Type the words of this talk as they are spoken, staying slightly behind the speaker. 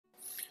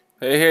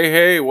Hey, hey,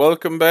 hey,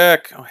 welcome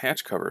back. Oh,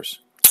 hatch covers.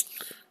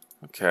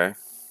 Okay.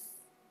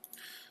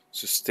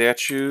 So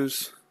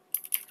statues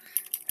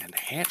and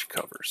hatch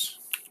covers.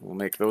 We'll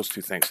make those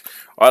two things.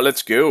 All right,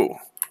 let's go.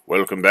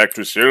 Welcome back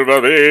to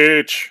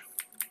Silverbeach.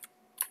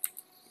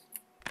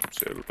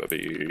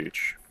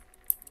 Silverbeach.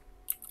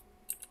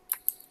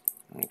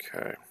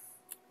 Okay.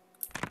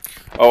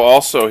 Oh,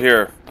 also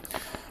here,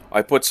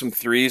 I put some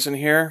 3s in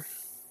here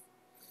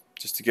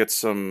just to get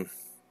some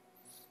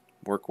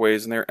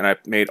workways in there, and I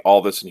made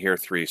all this in here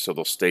 3, so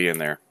they'll stay in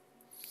there.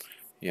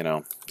 You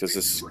know, because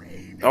this...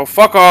 Oh,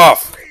 fuck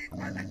off!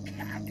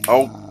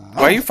 Oh,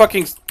 why are you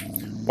fucking...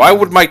 Why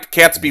would my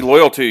cats be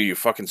loyal to you, you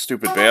fucking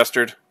stupid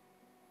bastard?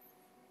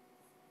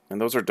 And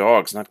those are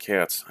dogs, not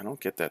cats. I don't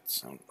get that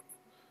sound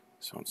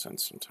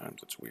sense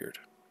sometimes. It's weird.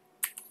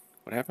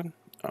 What happened?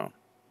 Oh.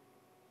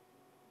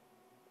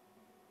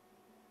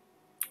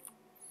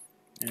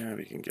 Yeah,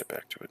 we can get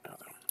back to it now,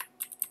 though.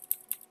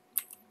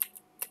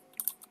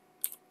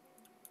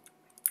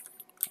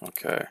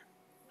 Okay.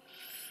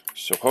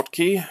 So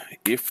hotkey,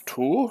 if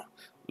to,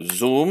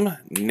 zoom,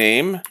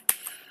 name,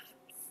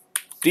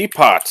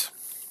 depot.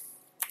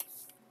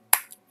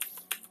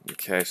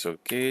 Okay, so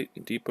gate,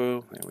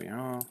 depot, there we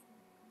are.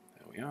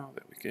 There we are,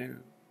 there we go.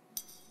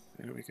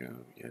 There we go,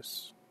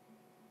 yes.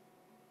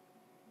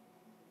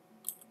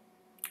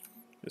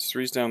 There's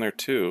 3s down there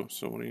too,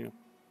 so what are you...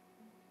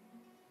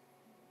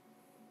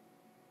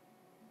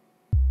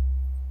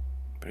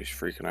 But he's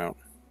freaking out.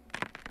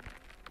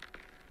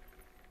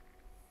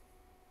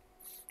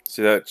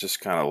 See, that just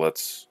kind of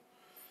lets...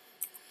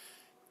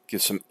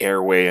 Give some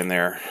airway in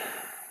there.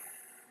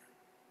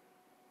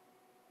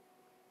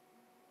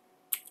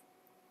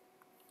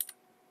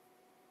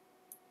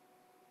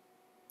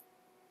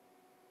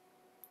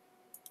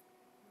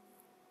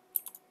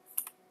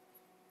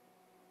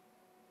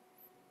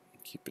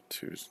 Keep it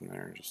 2s in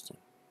there, just to...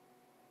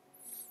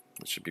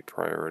 That should be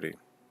priority.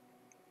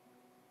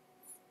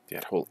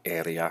 That whole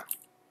area.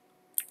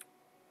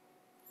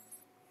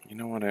 You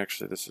know what,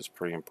 actually, this is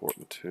pretty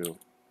important, too.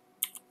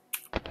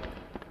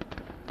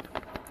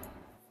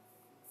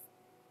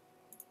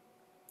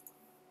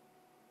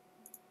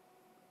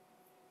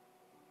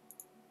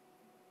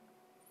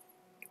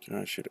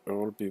 I should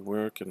all be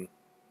working.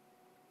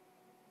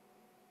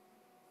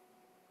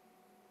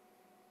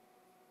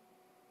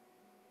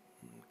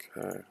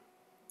 Okay.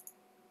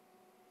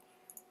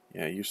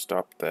 Yeah, you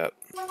stopped that.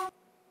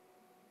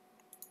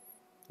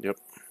 Yep.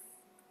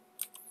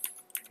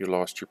 You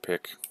lost your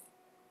pick.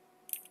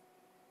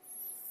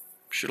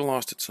 Should have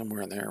lost it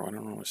somewhere in there. I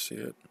don't know. I see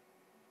it.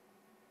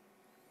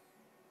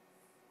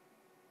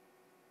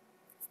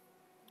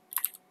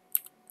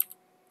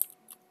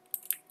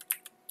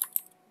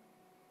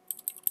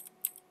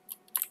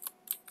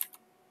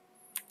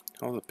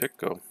 How'd the pick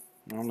go?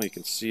 Normally you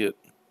can see it.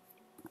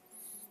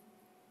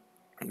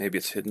 Maybe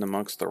it's hidden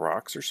amongst the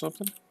rocks or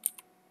something?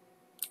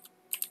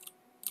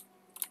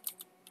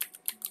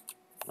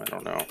 I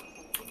don't know.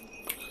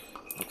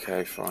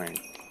 Okay, fine.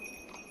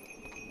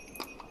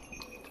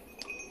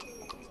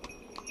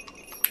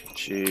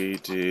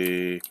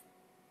 GD.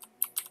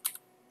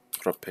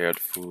 Prepared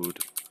food.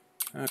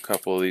 A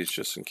couple of these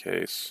just in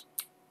case.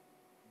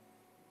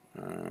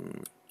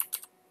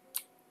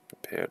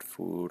 Prepared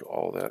food,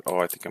 all that. Oh,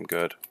 I think I'm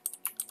good.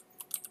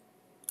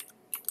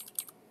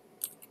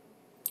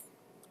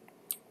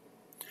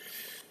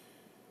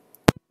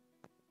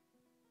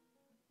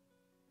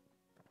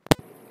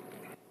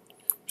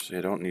 So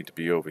you don't need to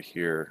be over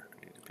here.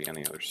 You need to be on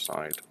the other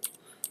side.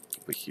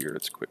 Over here,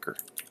 it's quicker.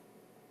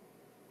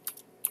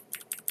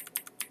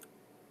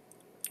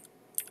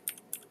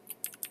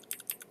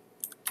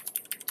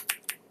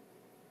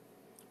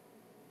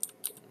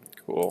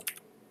 Cool.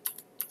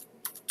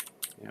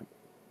 Yep.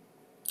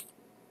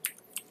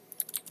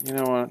 You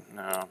know what?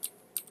 No.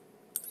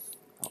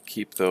 I'll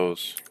keep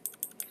those.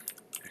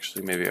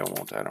 Actually, maybe I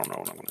won't. I don't know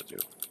what I'm going to do.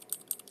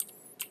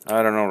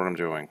 I don't know what I'm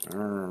doing.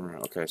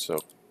 Okay, so...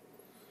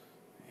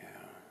 Yeah.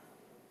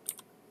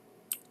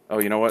 Oh,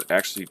 you know what?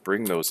 Actually,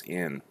 bring those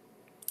in.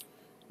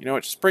 You know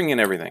what? Just bring in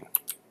everything.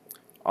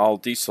 I'll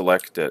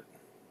deselect it.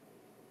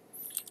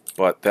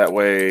 But that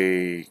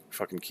way,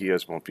 fucking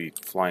Kias won't be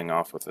flying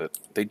off with it.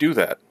 They do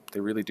that. They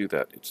really do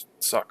that. It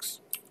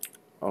sucks.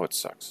 Oh, it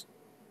sucks.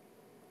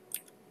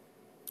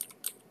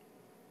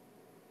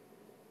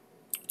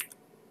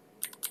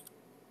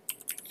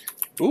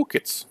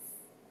 Buckets.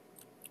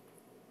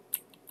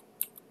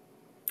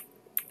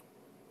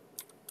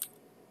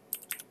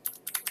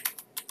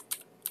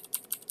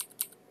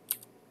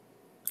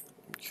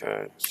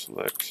 Okay,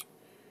 select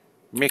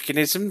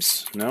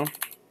mechanisms. No.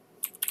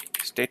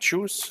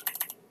 Statues.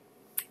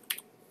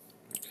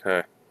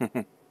 Okay.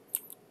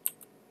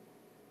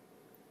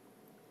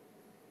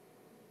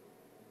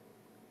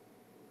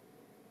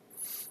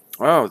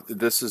 Wow,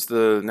 this is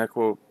the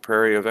Nequo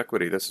Prairie of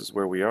Equity. This is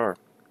where we are.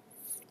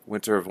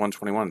 Winter of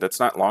 121. That's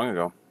not long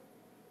ago.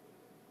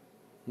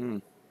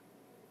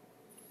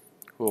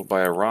 Cool.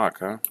 Buy a rock,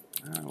 huh?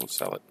 We'll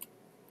sell it.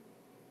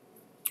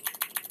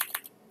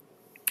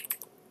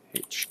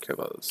 H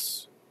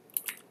covers.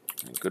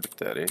 I'm good at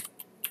that, eh?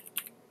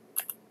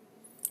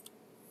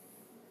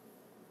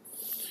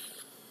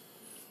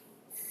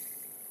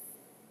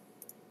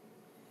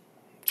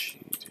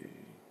 GD.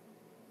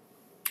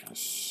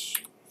 Yes.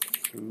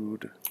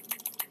 Food.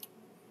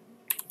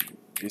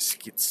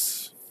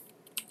 Biscuits.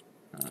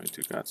 I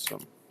do got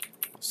some.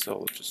 I'll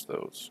sell just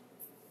those.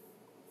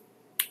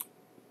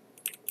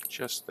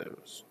 Just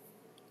those.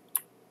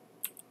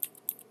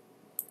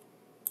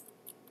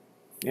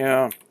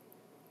 Yeah.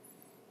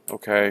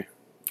 Okay.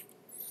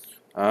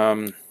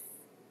 Want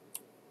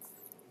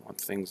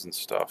things and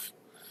stuff.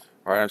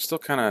 All right, I'm still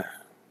kind of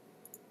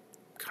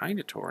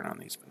torn on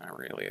these, but not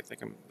really. I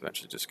think I'm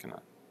eventually just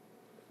gonna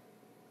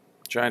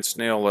giant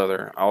snail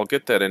leather. I'll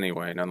get that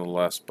anyway,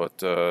 nonetheless. But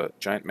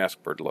giant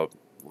maskbird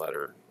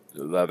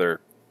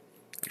leather.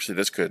 Actually,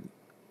 this could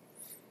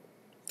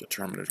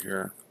determine it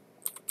here.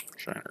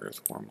 Giant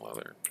earthworm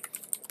leather,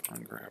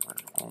 pond grabber,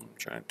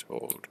 giant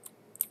toad.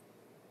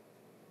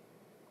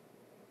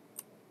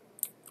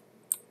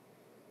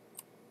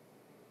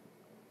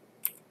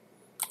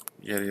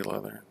 Yeti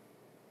leather.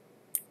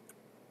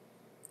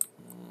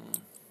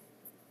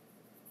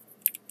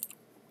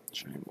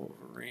 Giant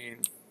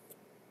wolverine.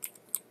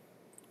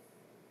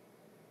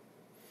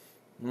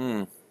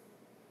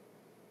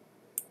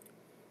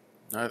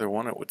 Neither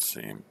one, it would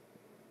seem.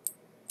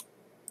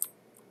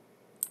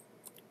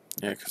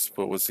 Yeah, because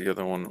what was the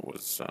other one? It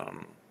was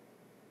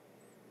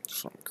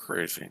something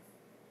crazy.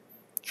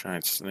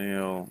 Giant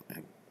snail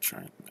and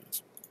giant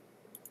mask.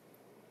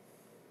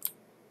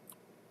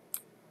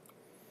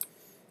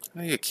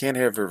 Well, you can't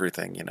have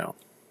everything, you know.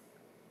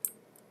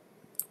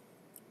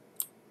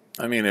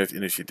 I mean, if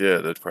you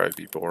did, it'd probably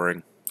be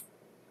boring.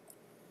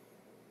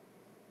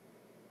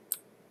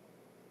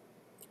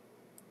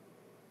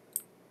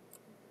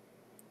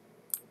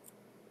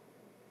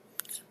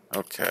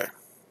 Okay.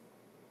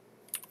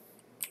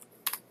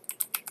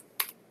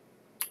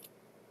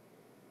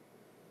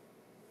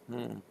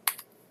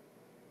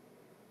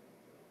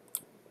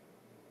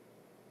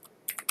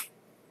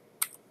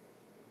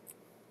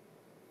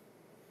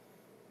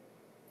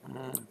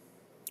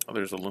 Oh,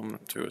 there's aluminum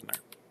too, isn't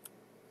there?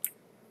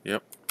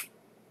 Yep.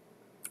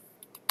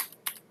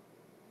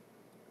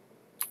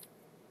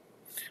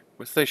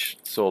 If they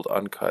sold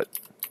uncut,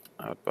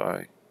 I would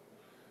buy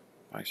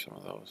some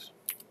of those.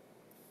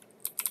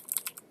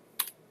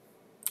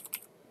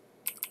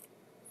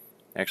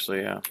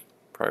 Actually, yeah,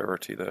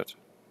 priority that.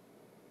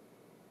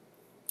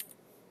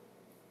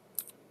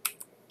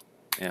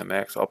 Yeah,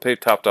 max. I'll pay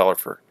top dollar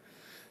for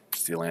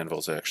steel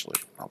anvils. Actually,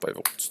 I'll buy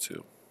bolts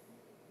too.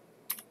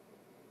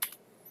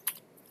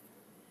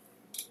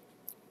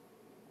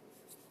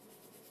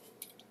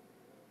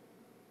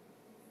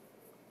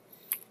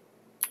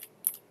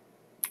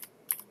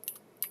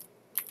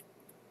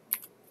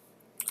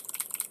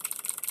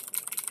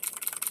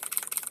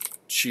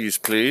 Cheese,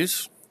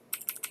 please.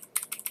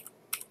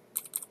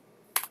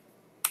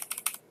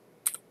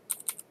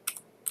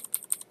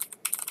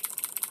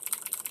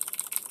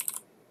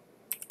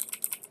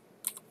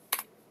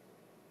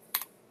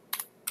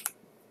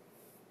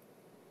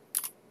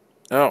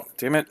 Oh,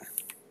 damn it.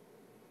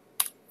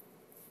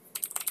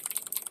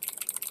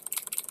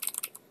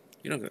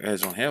 You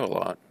guys don't have a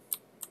lot.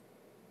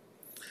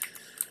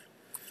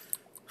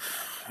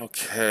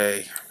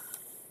 Okay.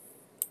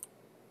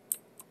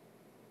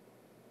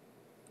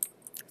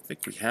 I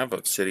think we have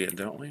obsidian,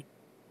 don't we?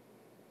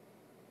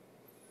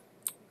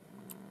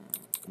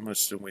 I'm gonna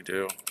assume we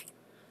do.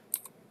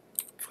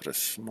 Put a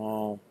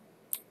small.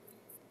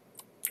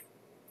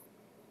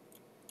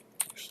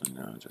 Actually,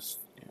 no, just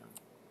yeah.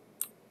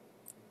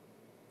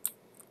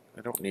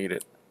 I don't need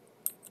it.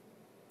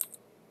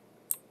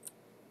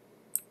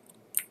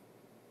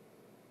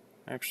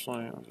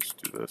 Actually, I'll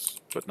just do this,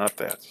 but not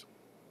that.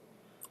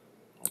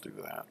 I'll do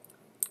that.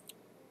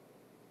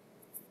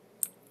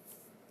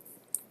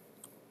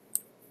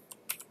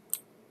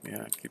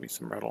 Yeah, give me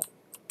some metal.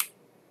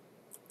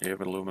 You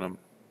have aluminum.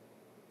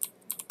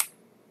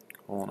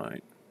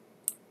 Coalite.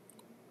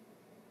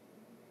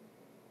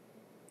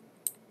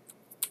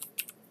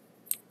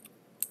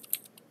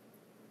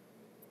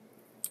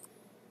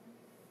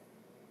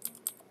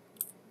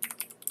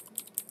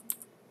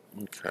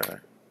 Okay.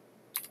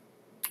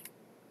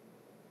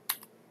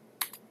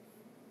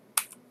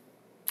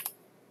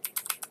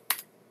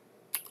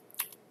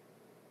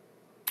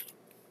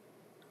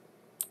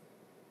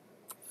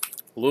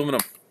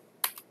 Aluminum.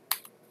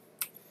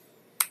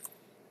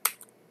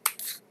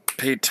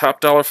 Paid top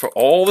dollar for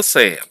all the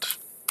sand.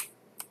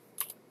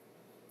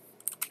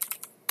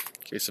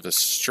 Case of a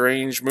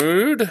strange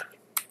mood.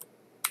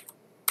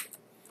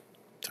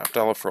 Top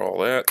dollar for all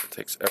that. It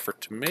takes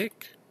effort to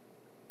make.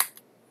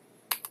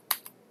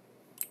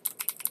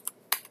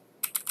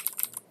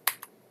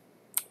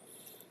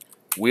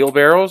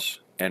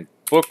 Wheelbarrows and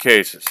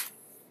bookcases.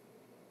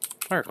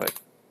 Fireplace.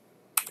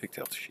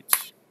 Pigtail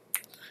sheets.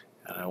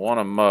 And I want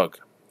a mug.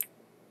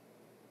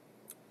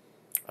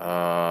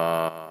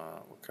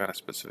 What kind of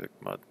specific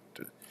mug?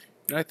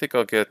 I think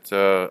I'll get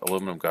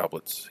aluminum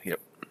goblets. Yep.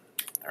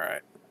 All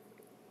right.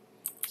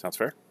 Sounds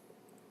fair.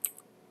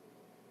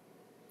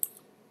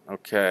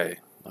 Okay.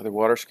 Other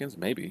water skins?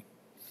 Maybe.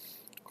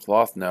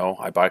 Cloth? No.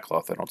 I buy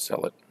cloth. I don't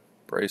sell it.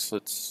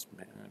 Bracelets?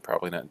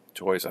 Probably not.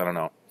 Toys? I don't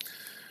know.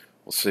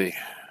 We'll see.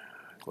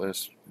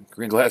 Glass,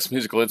 green glass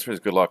musical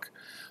instruments? Good luck.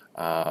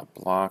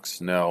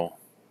 Blocks? No.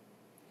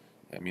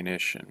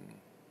 Ammunition?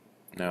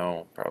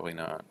 No. Probably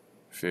not.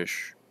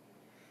 Fish?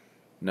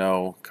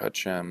 No. Cut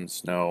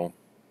gems? No.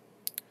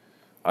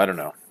 I don't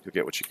know. You'll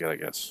get what you get, I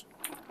guess.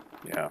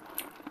 Yeah.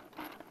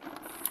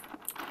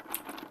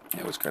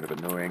 It was kind of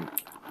annoying.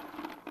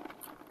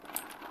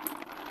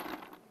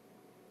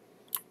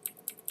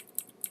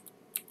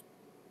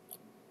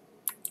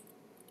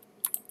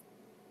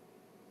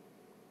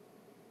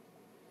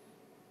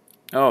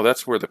 Oh,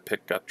 that's where the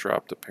pick got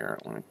dropped,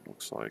 apparently.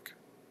 Looks like.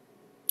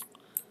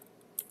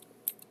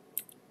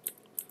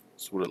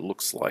 That's what it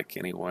looks like,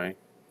 anyway.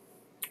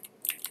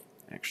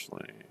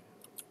 Actually.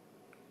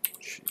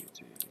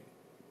 GD.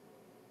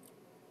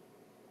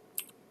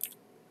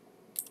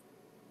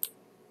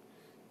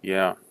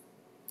 Yeah.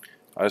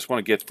 I just want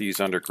to get these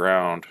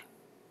underground.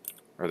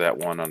 Or that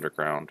one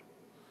underground.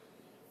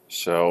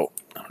 So,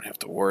 I don't have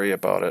to worry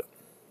about it.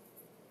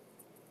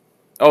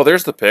 Oh,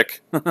 there's the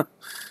pick.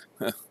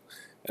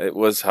 It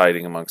was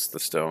hiding amongst the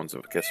stones. I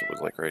guess it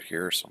was like right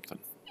here or something.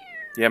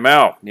 Yeah,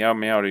 meow. Meow,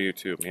 meow to you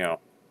too. Meow.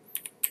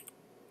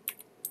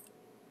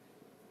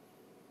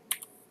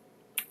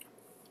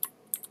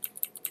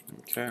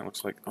 Okay,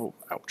 looks like... Oh,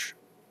 ouch.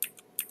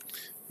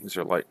 Things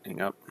are lightening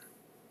up.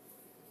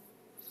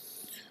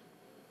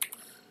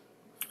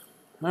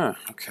 Huh,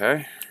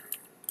 okay.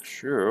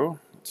 Sure.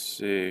 Let's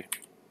see.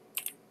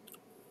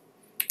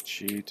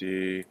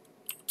 GD.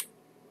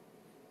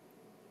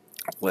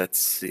 Let's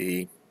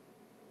see.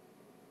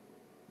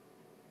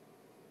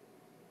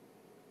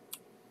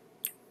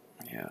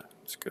 Yeah,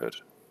 it's good.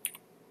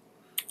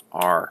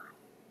 R.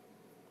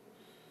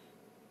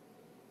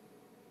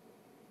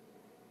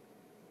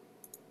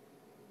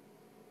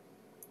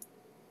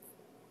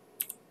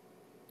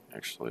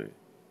 Actually,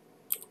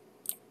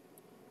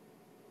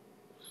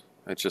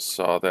 I just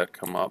saw that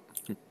come up.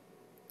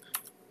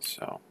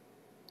 So,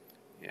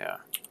 yeah.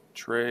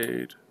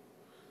 Trade.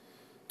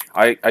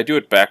 I do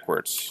it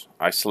backwards.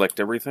 I select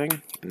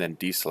everything and then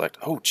deselect.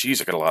 Oh,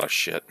 geez, I got a lot of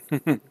shit.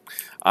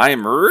 I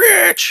am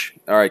rich!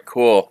 Alright,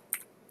 cool.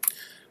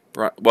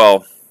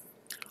 Well,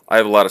 I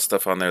have a lot of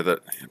stuff on there that...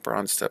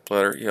 Bronze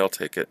stepladder. Yeah, I'll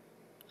take it.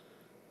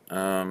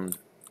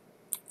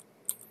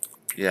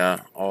 Yeah,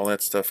 all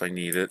that stuff I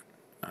need it.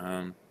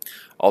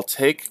 I'll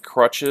take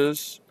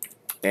crutches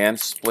and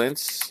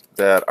splints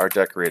that are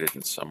decorated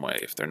in some way.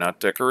 If they're not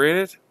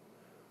decorated,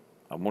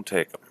 I won't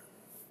take them.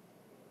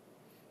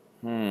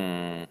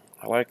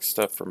 I like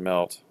stuff for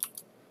melt.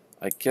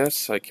 I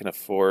guess I can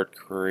afford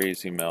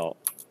crazy melt.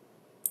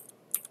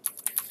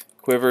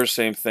 Quivers,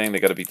 same thing. They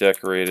got to be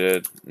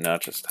decorated,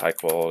 not just high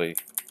quality.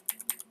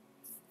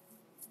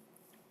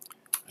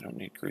 I don't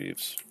need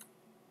greaves.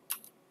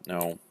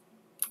 No.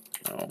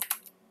 No.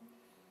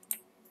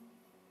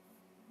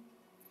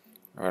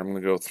 Alright, I'm going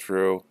to go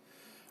through.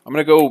 I'm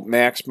going to go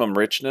maximum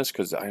richness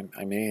because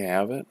I may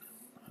have it.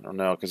 I don't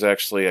know, because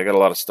actually I got a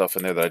lot of stuff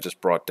in there that I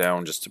just brought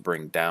down just to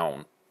bring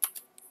down.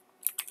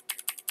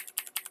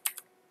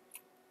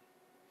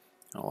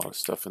 A lot of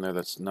stuff in there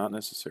that's not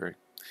necessary.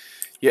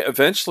 Yeah,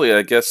 eventually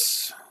I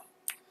guess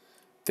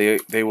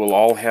they will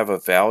all have a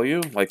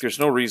value. Like there's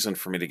no reason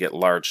for me to get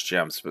large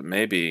gems, but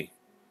maybe,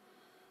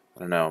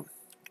 I don't know,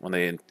 when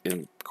they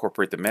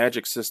incorporate the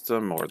magic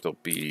system, or they'll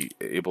be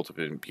able to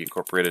be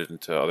incorporated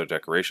into other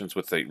decorations,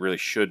 which they really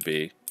should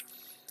be.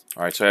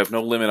 Alright, so I have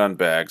no limit on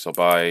bags. I'll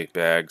buy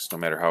bags no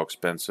matter how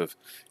expensive.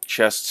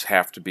 Chests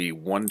have to be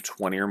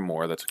 120 or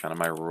more. That's kind of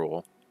my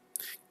rule.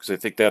 Because I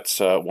think that's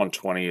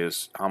 120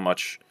 is how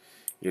much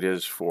it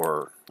is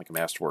for like a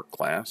masterwork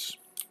glass.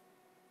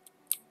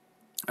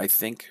 I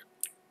think.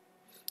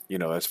 You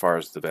know, as far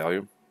as the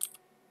value.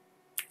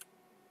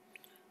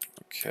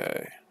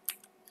 Okay.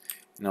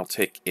 And I'll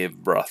take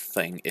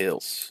everything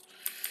else.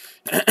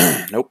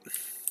 Nope.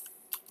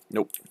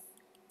 Nope.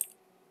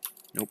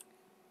 Nope.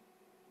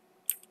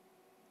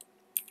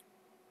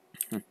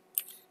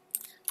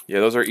 Yeah,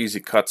 those are easy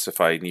cuts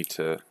if I need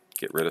to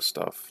get rid of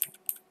stuff.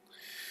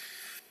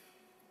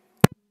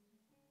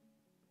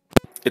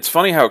 It's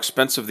funny how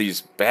expensive these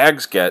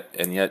bags get,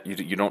 and yet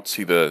you don't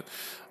see the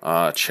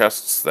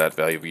chests that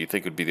valuable. You'd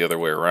think it would be the other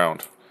way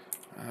around.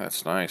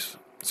 That's nice.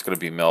 It's going to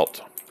be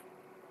melt.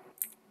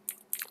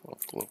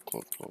 Glove, glove,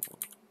 glove, glove.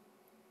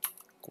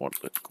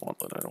 Gauntlet,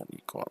 gauntlet. I don't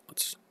need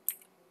gauntlets.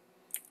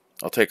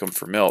 I'll take them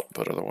for melt,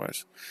 but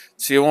otherwise.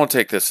 See, I won't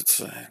take this.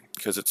 It's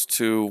because it's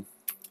too...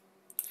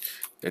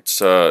 It's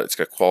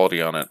got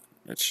quality on it.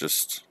 It's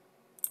just...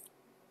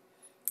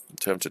 I'm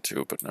tempted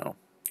to, but no.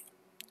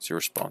 It's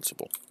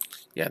irresponsible.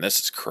 Yeah, and this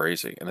is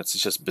crazy. And it's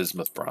just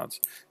bismuth bronze.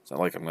 It's not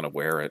like I'm going to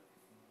wear it.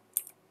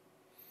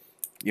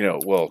 You know,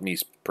 well, me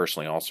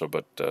personally also,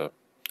 but,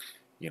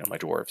 you know, my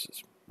dwarves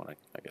is what I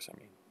guess I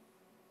mean.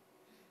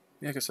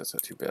 Yeah, I guess that's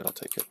not too bad. I'll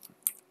take it.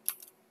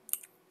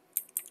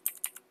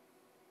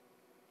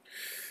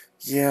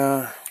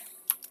 Yeah.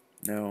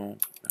 No.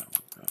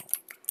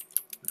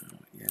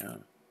 Yeah.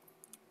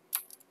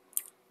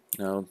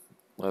 No,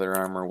 leather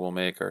armor we'll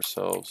make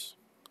ourselves.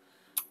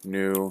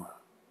 New.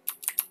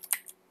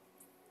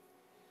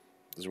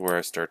 This is where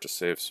I start to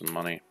save some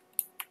money.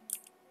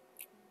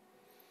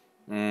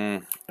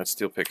 That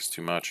steel pick is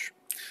too much.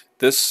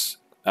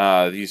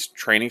 These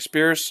training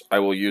spears I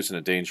will use in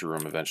a danger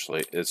room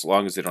eventually, as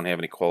long as they don't have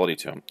any quality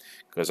to them.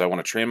 Because I want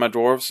to train my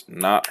dwarves,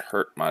 not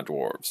hurt my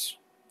dwarves.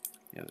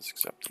 Yeah, that's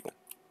acceptable.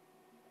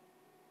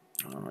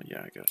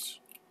 Yeah, I guess.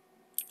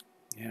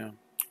 Yeah.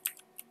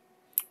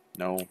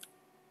 No.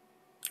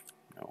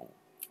 No.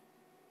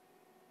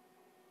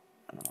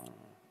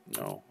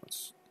 No.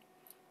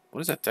 What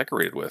is that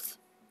decorated with?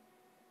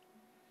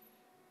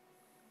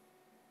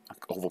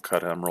 Oval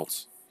cut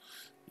emeralds.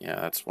 Yeah,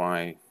 that's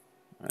why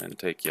I didn't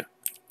take you.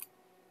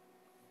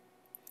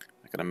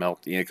 I'm gonna melt.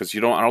 Yeah, because you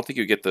don't. I don't think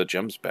you get the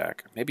gems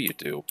back. Maybe you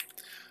do.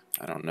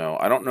 I don't know.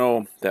 I don't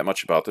know that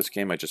much about this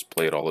game. I just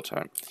play it all the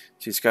time.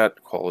 See, it's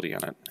got quality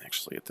on it.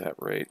 Actually, at that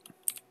rate,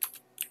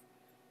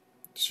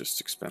 it's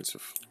just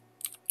expensive.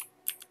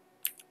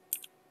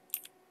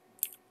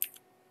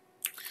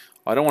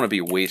 I don't want to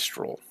be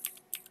wastrel.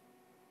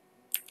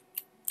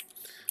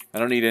 I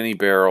don't need any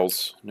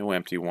barrels. No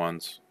empty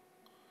ones.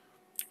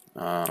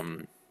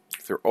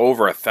 If they're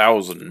over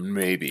 1,000,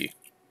 maybe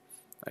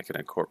I can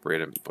incorporate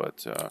them.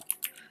 But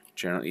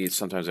generally,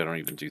 sometimes I don't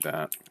even do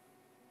that.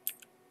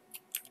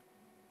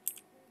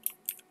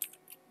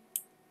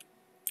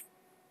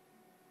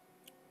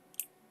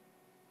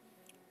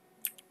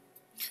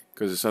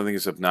 Because if something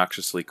is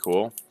obnoxiously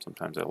cool,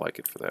 sometimes I like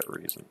it for that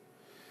reason.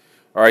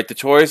 Alright, the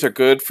toys are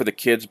good for the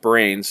kids'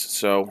 brains,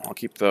 so I'll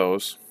keep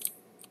those.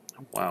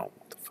 Oh, wow,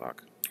 what the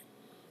fuck?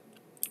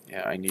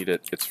 Yeah, I need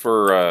it. It's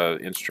for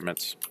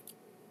instruments.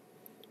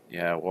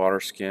 Yeah, water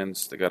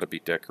skins, they gotta be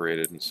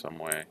decorated in some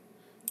way.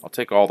 I'll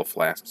take all the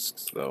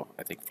flasks, though.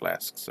 I think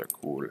flasks are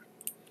cool.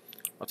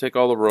 I'll take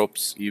all the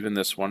ropes, even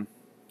this one.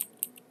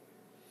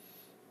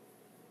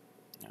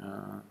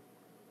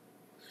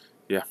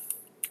 Yeah.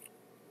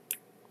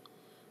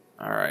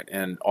 Alright,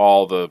 and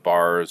all the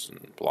bars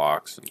and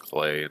blocks and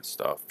clay and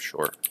stuff,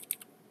 sure.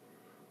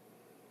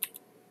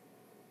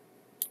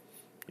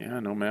 Yeah,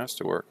 no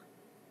masterwork.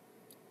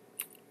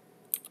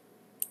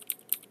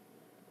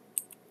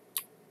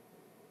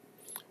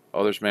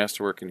 Oh, there's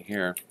masterwork in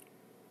here.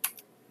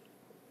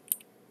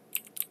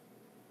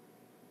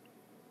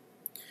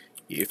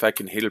 If I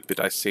can help it,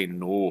 I say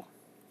no.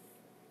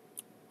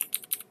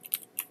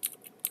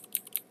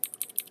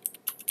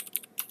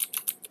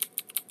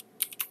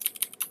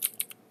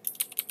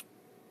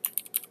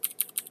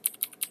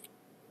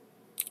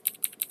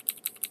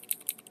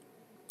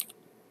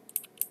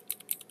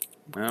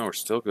 No, we're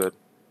still good.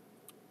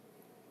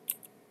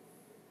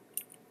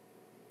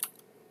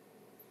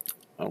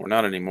 Oh, we're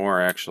not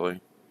anymore,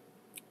 actually.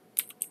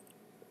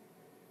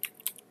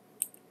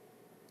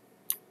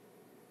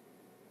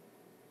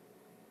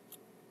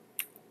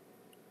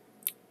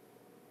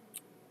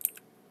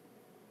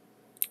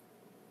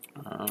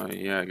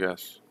 Yeah, I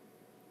guess.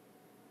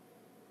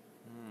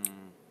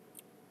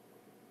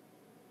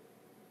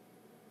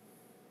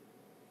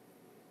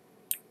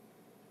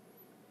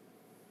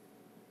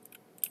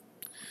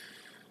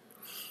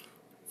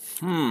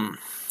 I'm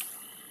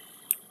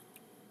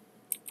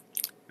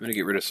gonna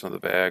get rid of some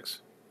of the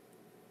bags.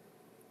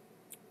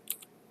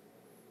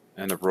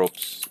 And the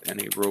ropes.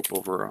 Any rope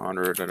over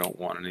 100, I don't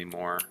want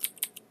anymore.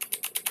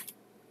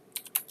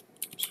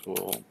 This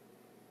will...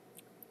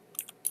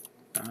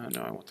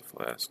 no, I want the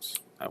flasks.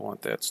 I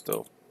want that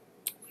still.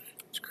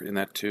 It's in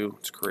that too.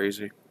 It's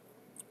crazy.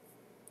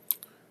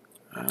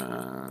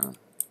 Okay,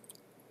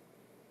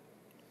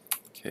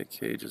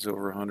 cages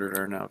over 100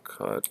 are now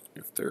cut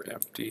if they're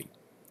empty.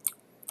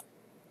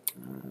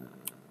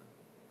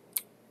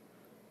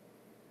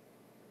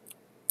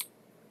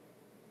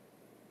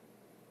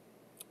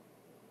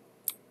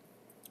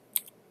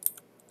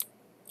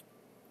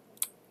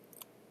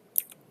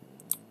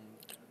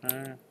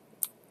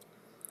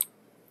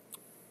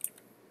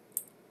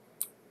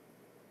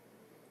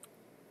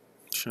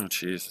 Oh,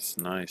 jeez, it's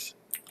nice.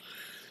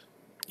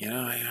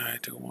 Yeah, I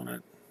do want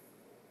it.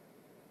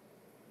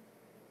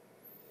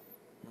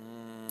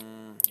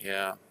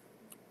 Yeah.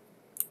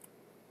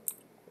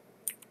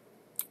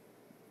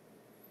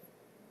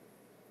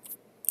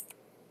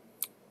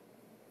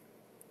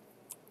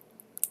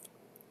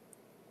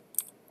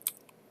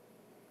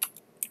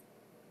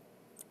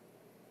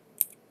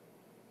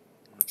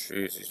 Oh,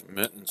 jeez, these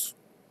mittens.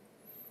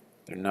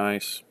 They're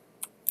nice.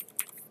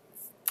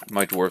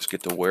 My dwarves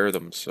get to wear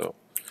them, so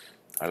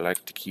I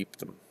like to keep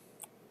them.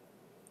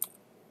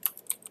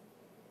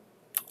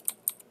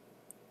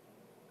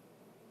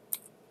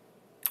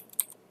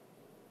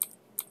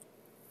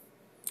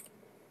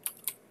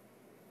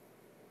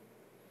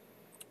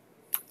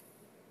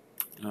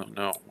 Oh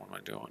no, what am I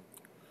doing?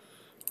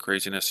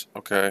 Craziness.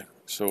 Okay,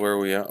 so where are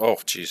we at? Oh,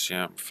 jeez,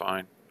 yeah, I'm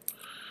fine.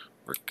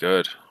 We're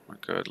good. We're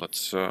good.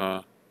 Let's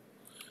go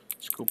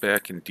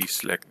back and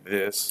deselect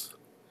this.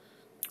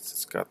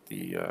 It's got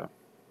the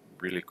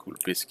really cool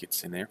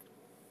biscuits in there.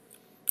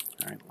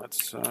 Alright,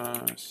 let's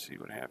see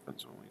what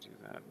happens when we do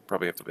that.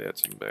 Probably have to add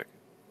some back.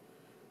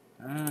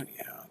 Yeah,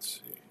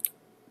 let's see.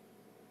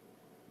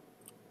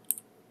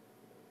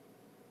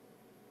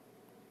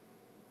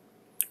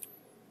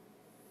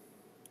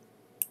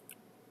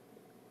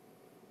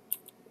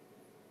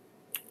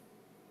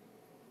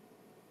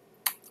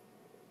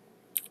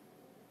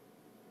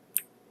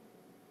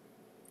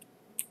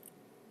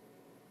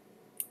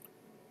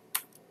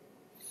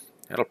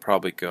 That'll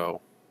probably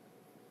go.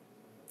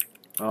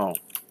 Oh.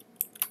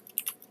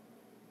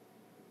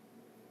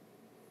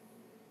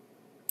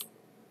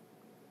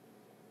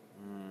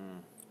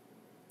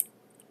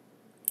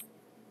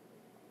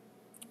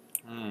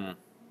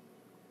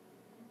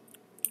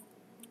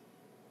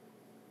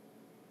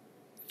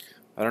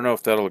 I don't know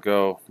if that'll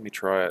go. Let me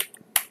try it.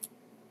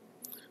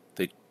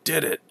 They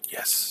did it.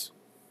 Yes.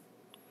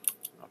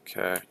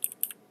 Okay.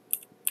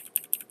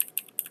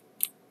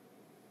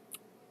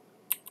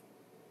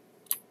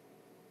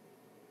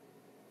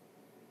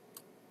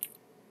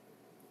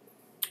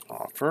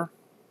 Offer.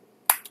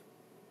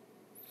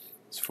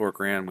 It's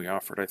 $4,000 we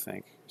offered, I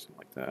think. Something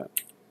like that.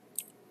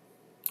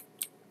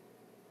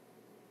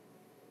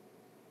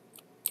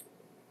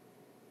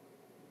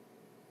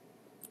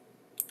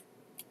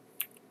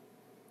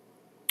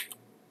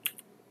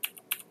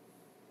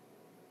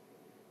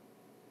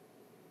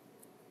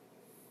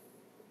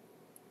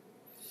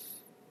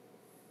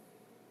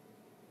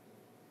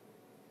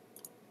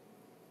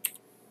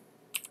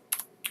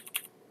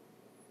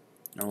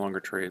 No longer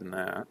trading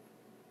that.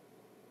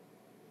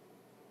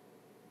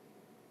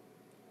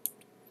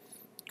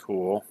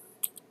 Cool.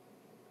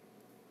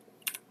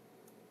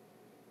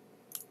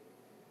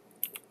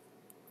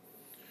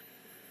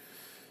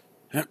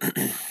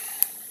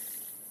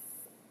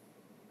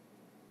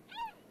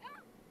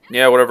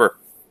 Yeah, whatever.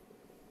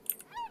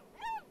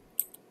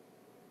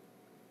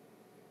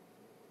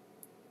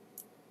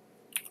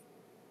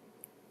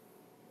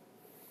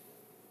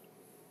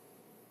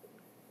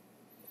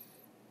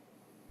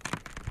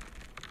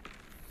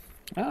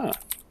 Ah,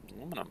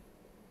 aluminum.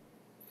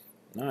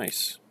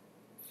 Nice.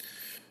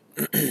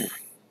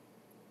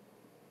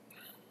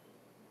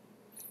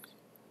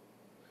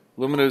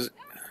 Aluminum is...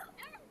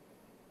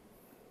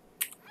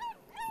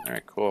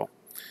 Alright, cool.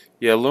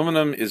 Yeah,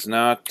 aluminum is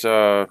not...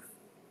 you...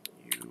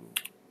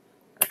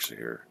 Actually,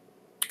 here.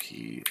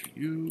 P...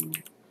 You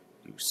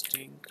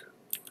stink.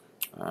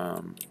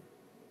 Yeah,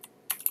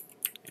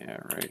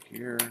 right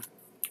here.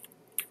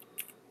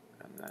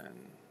 And then...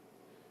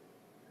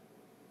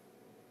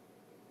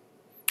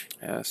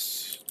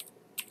 S...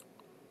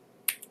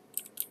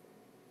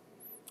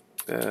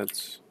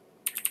 Beds.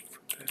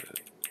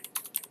 Bed.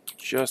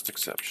 Just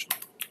exceptional.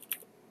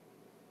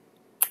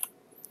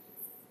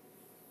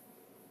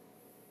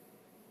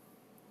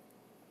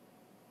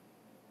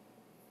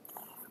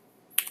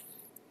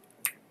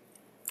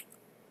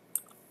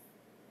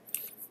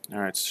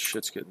 Alright, so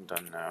shit's getting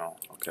done now.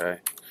 Okay.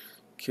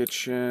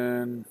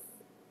 Kitchen.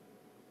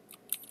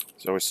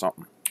 There's always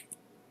something.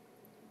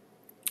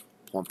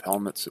 Plump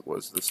helmets it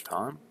was this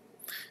time.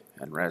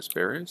 And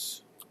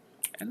raspberries.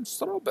 And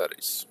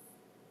strawberries.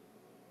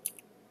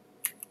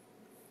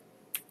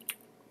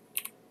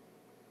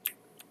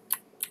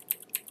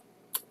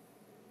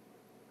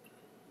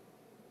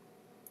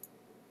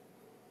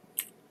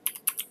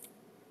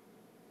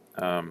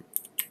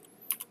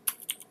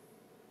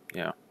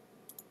 Yeah.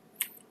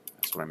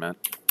 That's what I meant.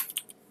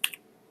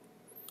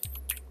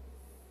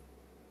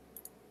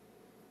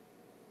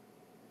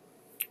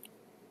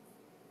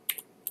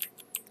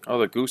 Oh,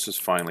 the goose is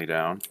finally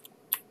down.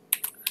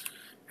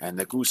 And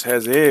the goose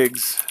has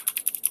eggs.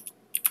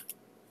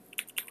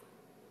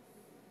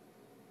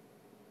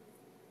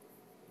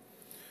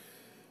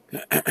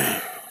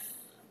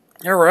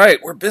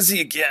 Alright, we're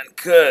busy again.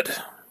 Good.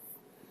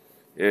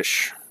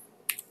 Ish.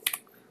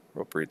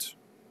 Rope breeds.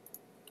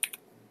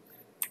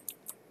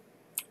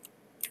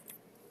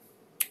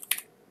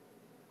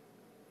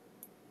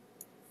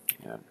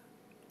 Yeah.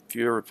 If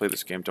you ever play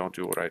this game, don't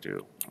do what I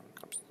do when it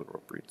comes to the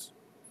rope breeds.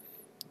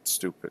 It's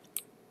stupid.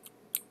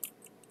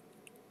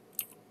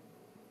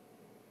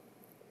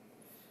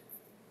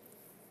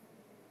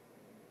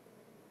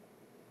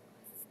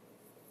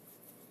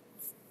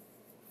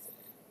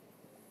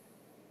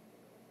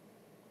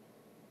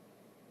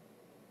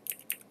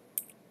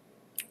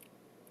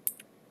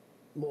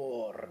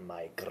 More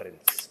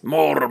migrants.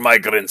 More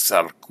migrants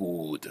are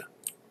good.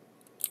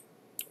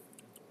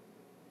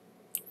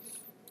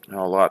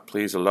 A lot,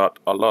 please. A lot.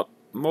 A lot.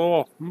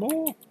 More.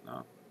 More.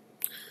 No.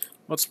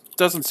 Well, it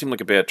doesn't seem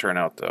like a bad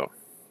turnout, though.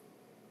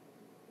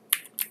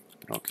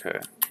 Okay.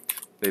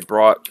 They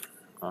brought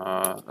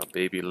a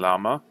baby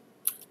llama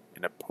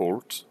in a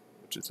port,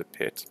 which is a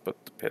pet,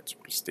 but the pets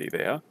will stay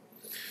there.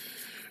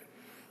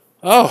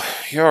 Oh,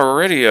 you're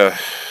already a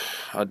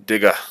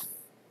digger.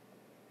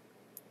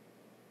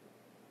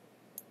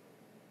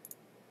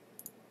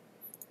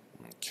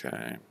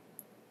 Okay.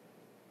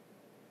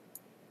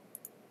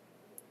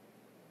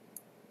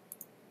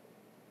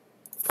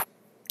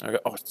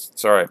 Oh,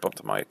 sorry, I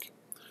bumped the mic.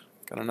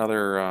 Got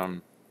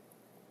another,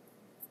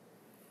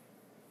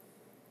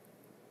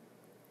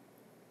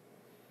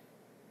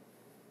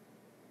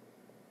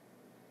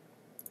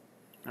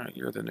 Alright,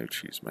 you're the new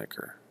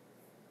cheesemaker.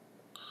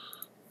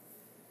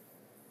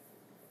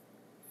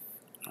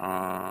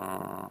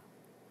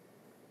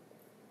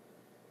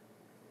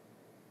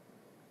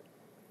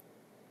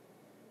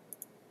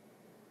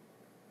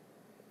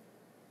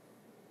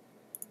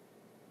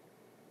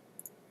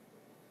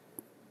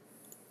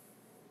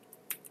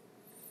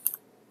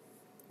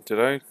 Did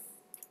I?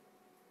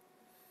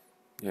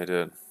 Yeah, I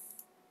did.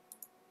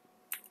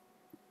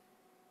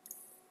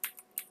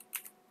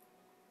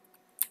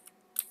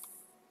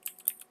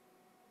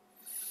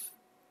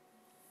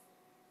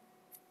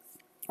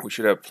 We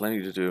should have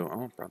plenty to do.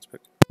 Oh, bronze pick.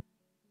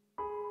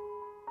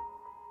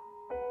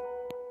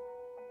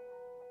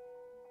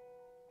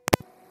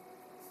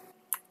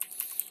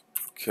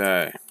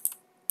 Okay.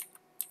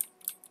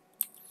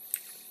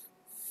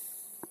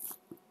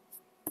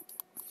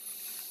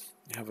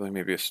 You have like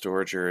maybe a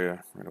storage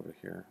area right over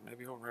here.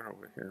 Maybe right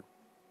over here.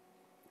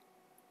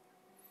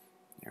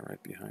 Yeah,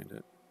 right behind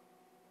it.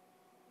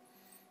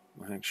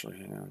 Well, actually,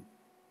 hang on.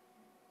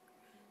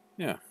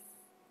 Yeah,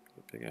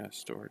 a big ass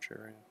storage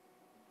area.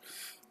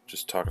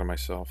 Just talking to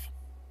myself.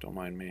 Don't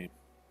mind me.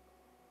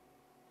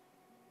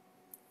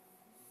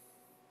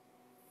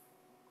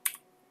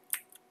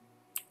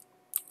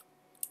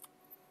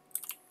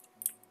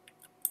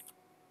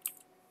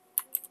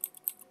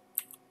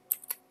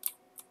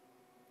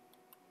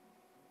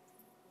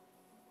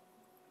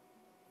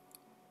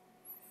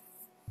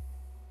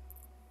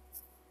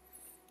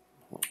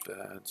 Little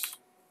beds.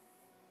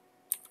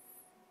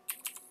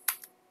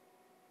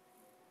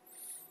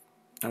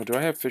 Oh, do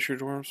I have fisher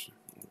dwarves?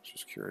 I'm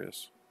just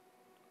curious.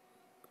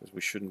 Because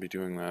we shouldn't be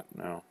doing that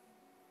now.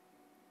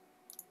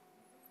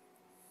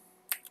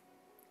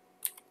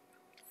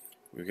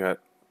 We've got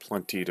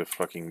plenty to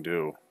fucking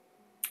do.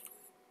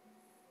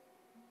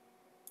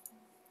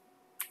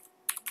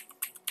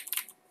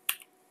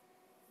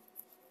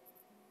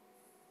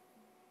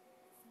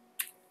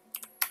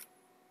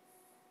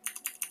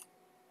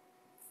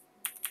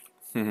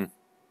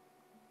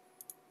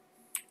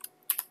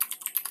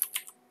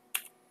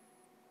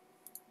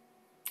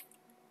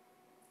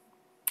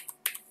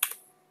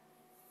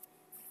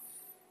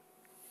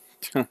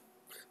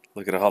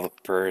 Look at all the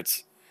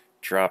birds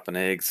dropping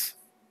eggs.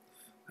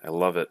 I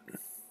love it.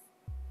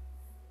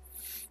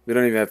 We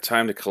don't even have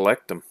time to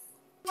collect them.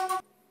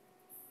 Oh,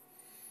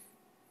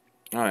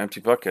 empty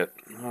bucket.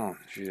 Oh,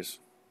 jeez.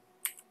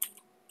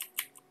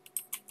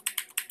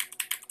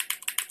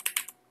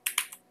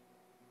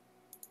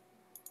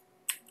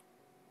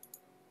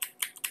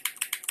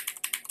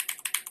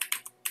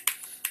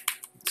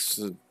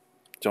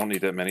 Don't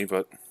need that many,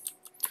 but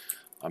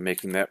I'm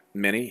making that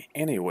many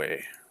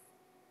anyway.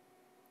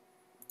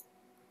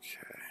 Okay.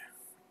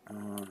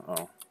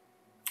 Oh.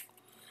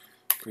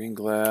 Green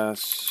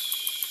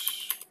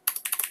glass.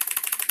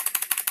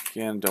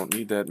 Again, don't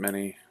need that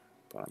many,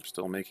 but I'm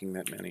still making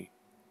that many.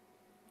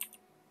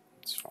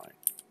 It's fine.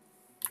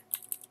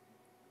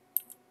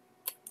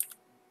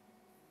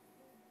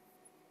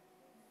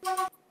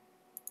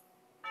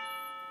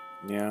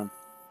 Yeah.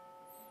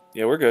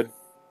 Yeah, we're good.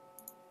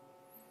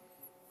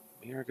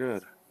 We're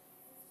good.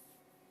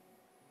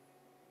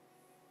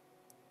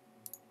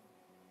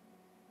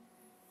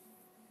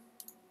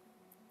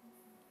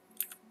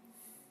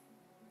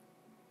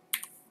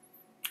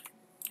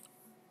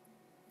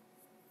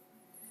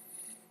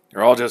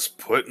 They're all just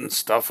putting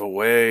stuff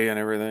away and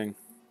everything.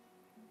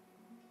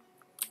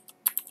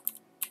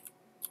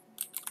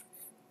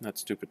 Not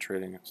stupid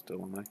trading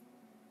still, am I?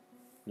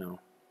 No.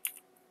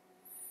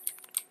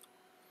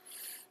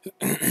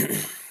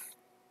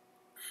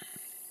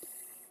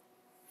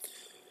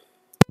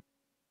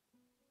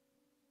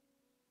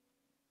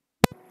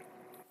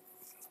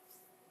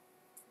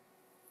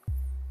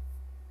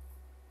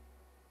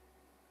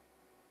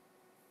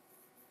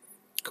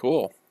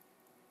 Cool.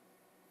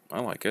 I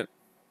like it.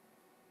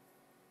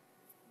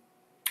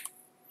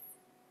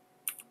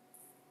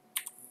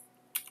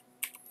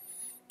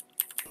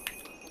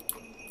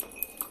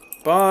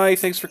 Bye.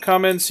 Thanks for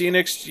coming. See you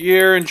next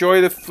year.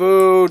 Enjoy the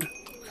food.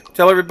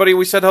 Tell everybody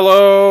we said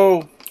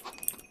hello.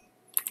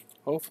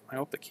 I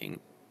hope the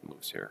king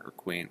moves here. Or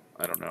queen.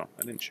 I don't know.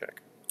 I didn't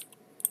check.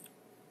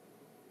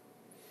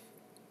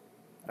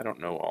 I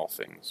don't know all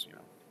things, you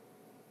know.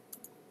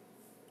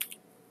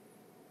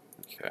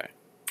 Okay.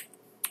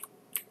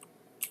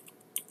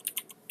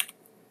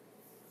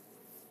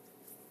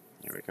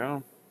 Here we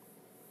go.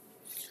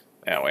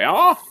 There we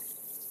are.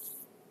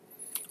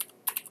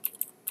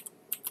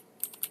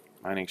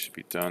 Mining should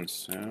be done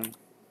soon.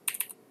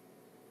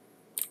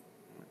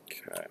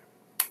 Okay.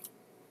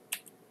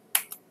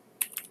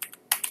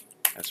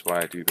 That's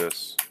why I do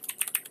this.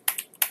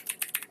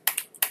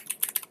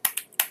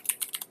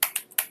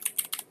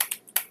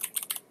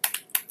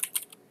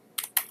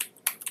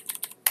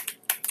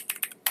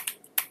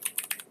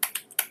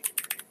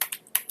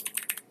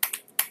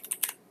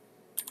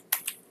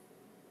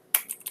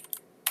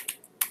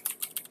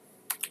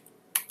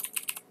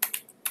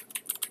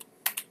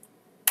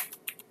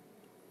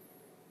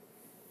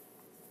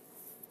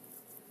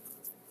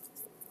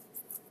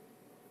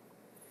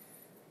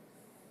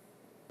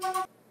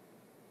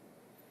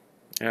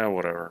 Yeah,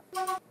 whatever.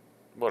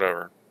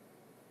 Whatever.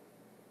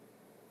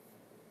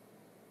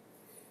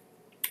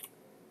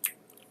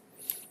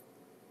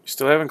 You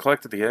still haven't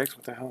collected the eggs?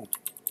 What the hell?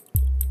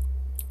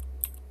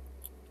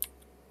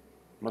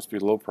 Must be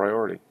low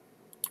priority.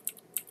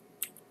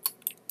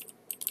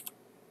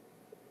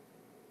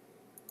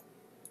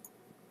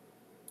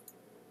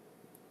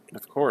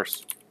 Of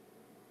course.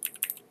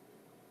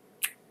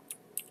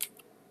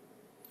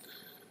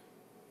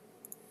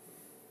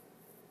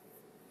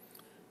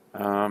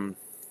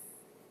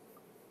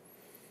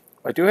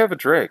 I do have a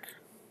Drake.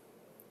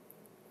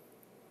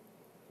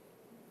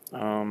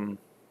 I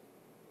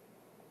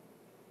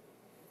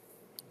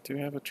do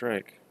have a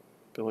Drake.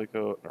 Billy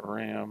goat, a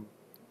ram,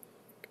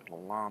 got a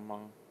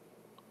llama,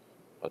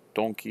 a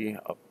donkey,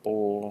 a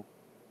bull.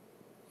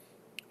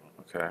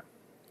 Okay.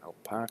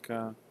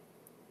 Alpaca.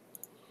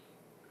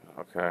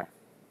 Okay.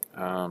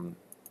 I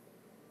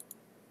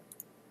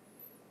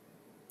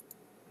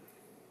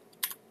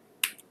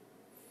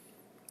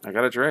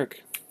got a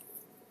Drake.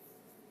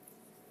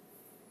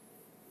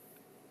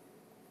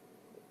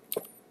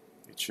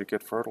 It should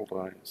get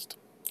fertilized.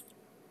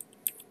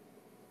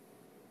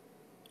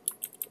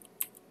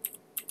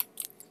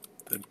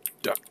 The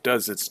duck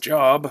does its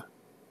job.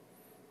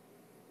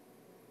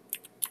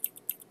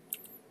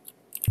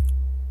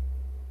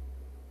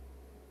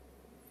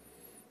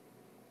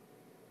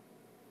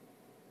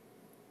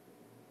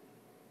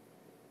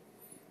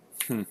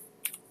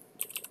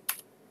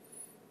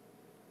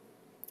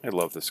 I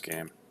love this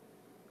game.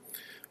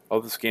 I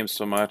love this game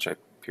so much, I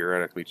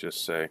periodically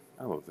just say,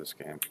 I love this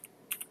game.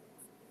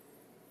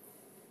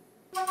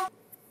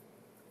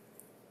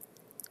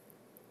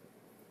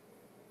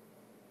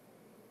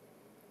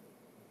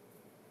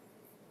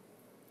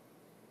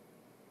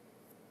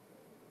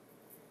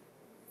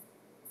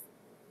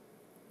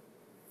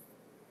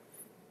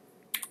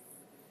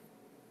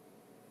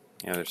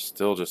 Yeah, there's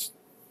still just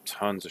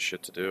tons of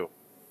shit to do.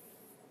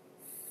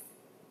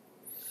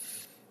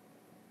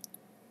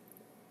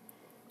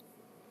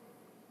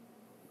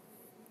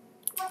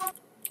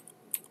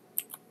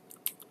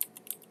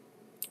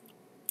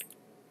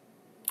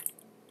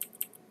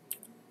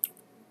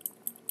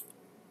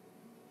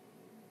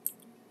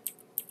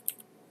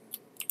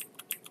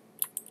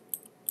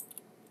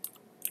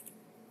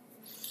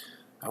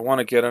 I want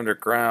to get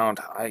underground.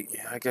 I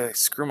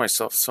screw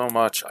myself so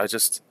much.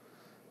 It's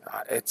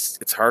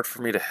hard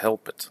for me to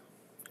help it.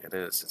 It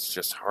is. It's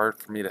just hard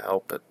for me to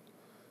help it.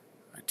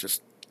 I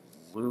just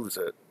lose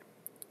it.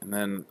 And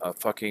then a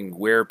fucking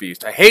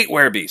werebeast. I hate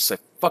werebeasts. I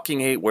fucking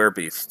hate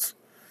werebeasts.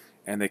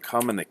 And they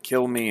come and they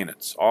kill me, and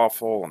it's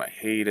awful, and I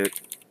hate it.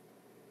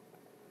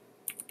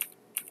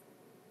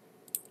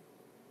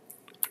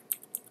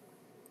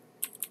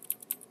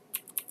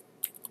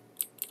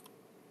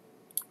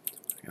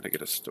 I gotta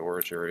get a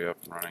storage area up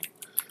and running.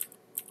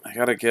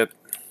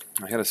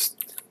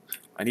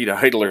 I need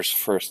idlers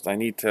first. I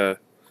need to,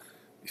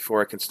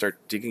 before I can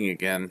start digging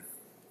again.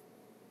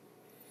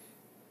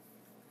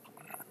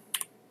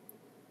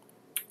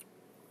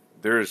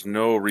 There is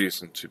no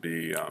reason to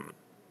be, got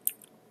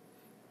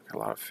a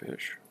lot of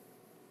fish.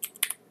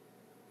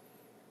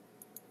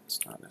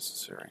 It's not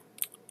necessary.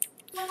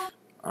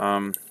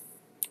 Oh.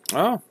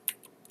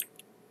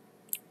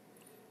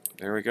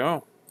 There we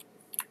go.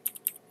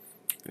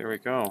 There we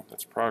go.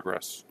 That's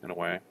progress, in a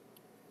way.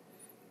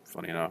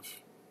 Funny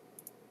enough.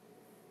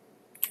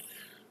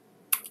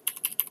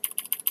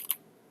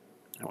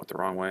 I went the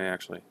wrong way,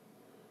 actually.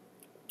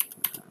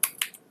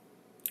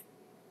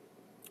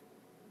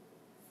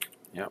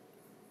 Yep.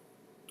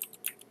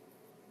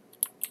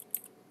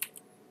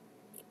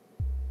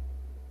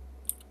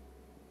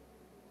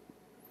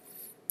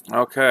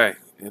 Okay.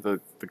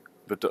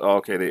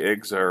 Okay, the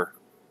eggs are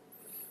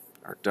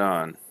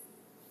done.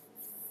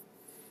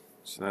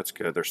 So that's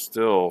good. They're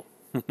still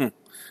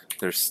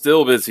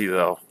busy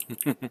though.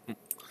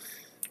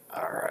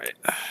 All right.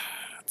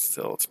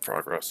 Still, it's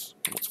progress.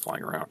 What's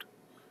flying around?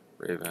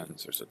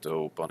 Ravens. There's a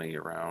doe bunny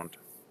around.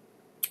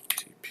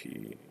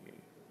 TP.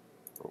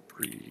 Rope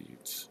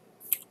breeds.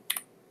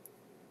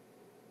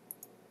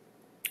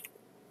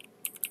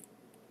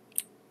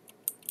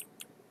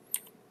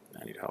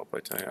 I need help, I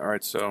tell you. All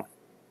right, so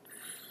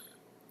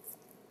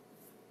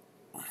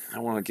I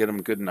want to get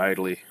them good and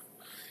idly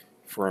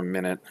for a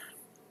minute.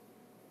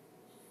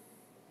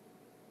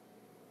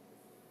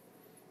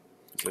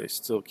 Because I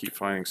still keep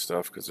finding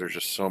stuff because there's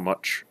just so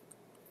much.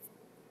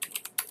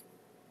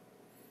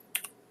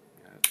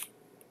 It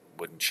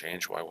wouldn't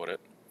change, why would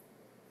it?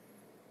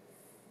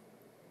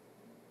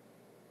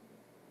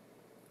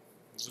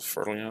 Is this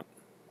fertile yet?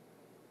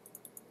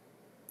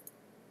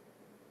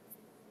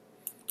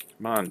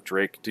 Come on,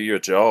 Drake, do your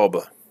job.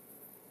 I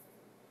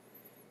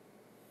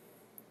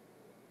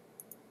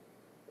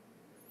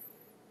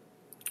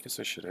guess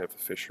I should have a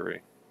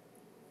fishery.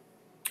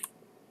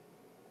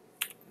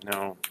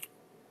 No.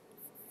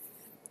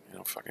 I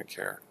don't fucking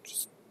care.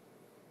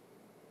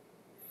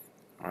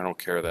 I don't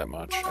care that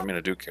much. I mean,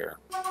 I do care.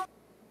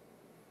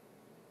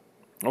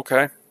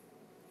 Okay.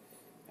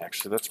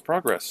 Actually, that's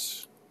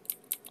progress.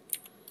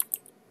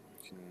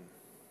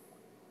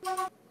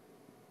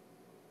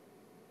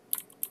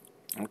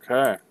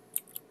 Okay.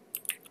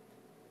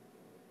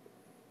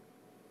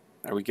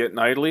 Are we getting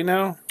idly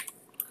now?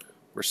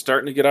 We're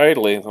starting to get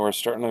idly. We're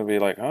starting to be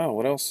like, oh,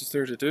 what else is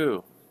there to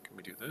do? Can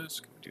we do this?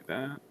 Can we do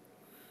that?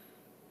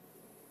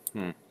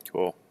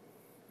 Cool.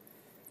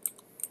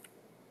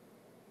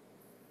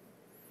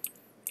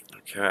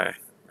 Okay.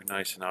 We're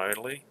nice and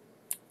idly.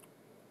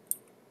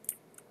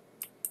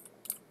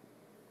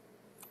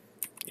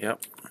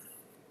 Yep.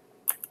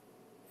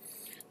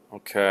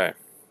 Okay.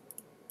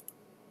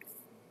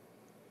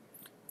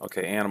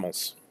 Okay,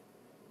 animals.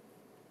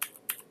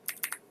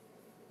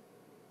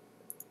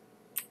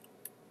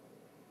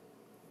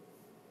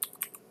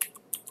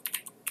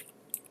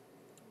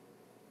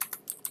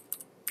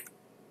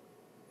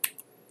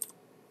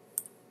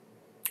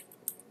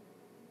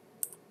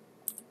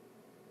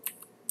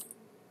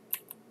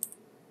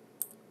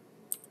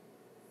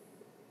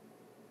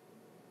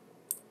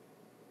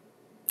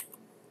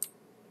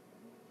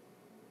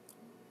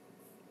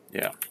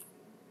 Yeah.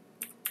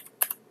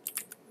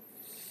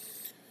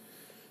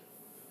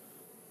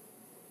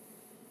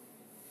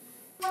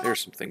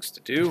 There's some things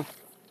to do.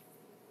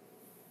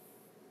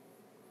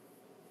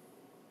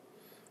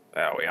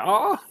 There we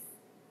are.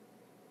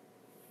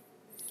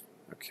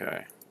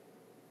 Okay.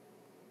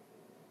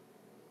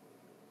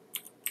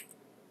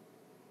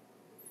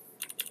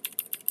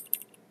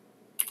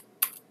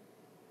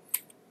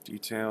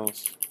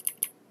 Details.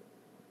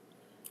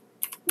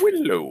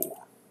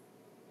 Willow.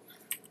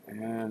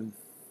 And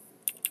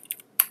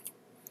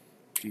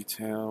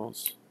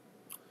details.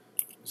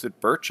 Is it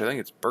birch? I think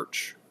it's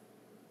birch.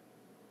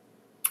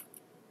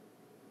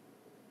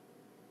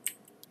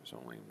 There's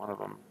only one of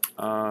them.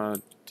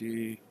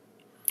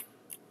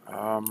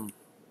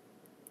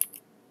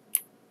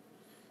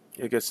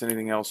 Yeah, I guess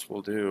anything else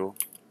will do.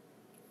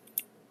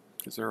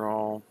 Because they're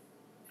all...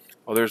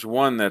 Oh, there's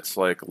one that's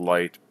like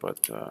light,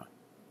 but...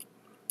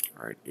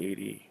 Alright,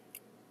 80.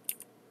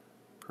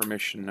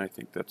 Permission, I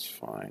think that's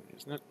fine,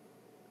 isn't it?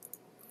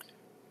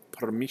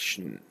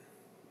 Permission.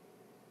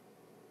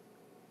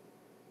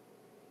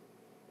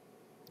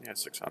 Yeah,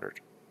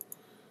 600.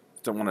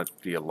 Don't want it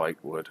to be a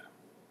light wood.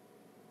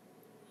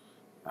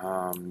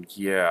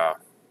 Yeah. I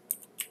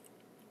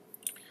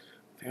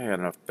think I got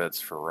enough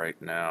beds for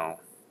right now.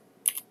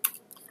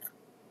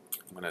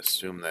 I'm going to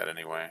assume that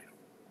anyway.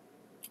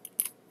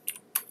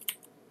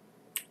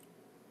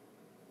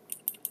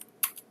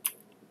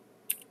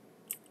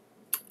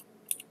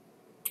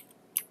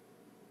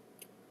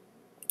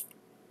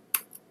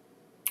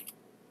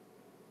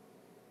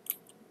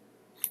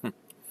 Okay,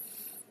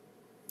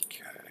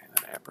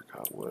 and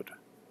apricot wood.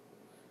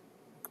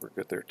 We're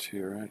good there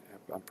too, right?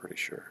 I'm pretty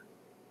sure.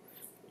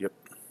 Yep.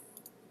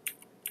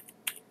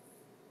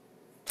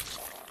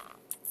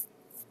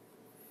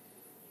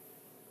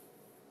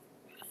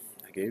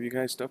 I gave you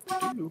guys stuff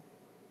to do.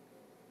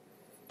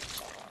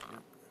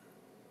 Yep.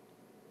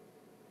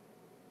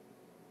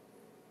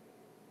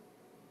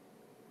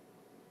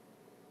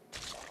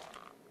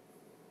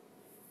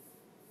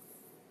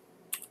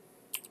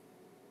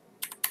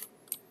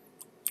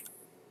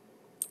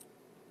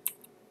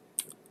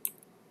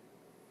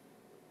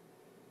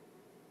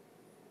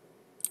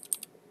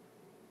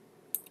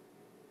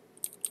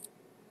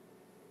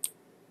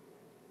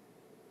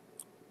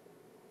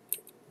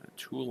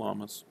 Two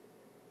llamas.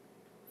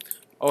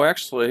 Oh,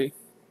 actually,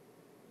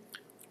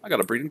 I got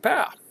a breeding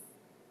path.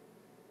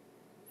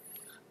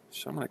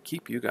 So I'm going to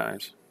keep you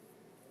guys.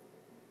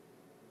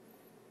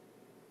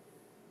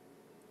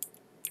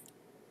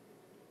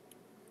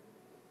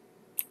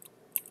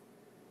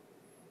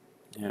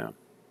 Yeah.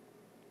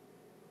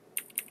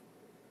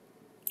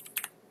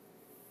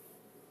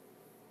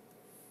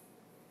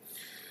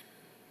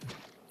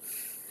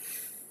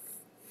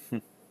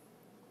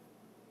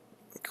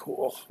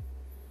 Cool.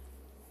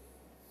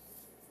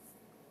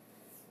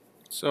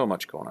 So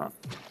much going on.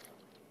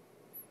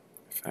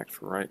 In fact,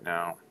 for right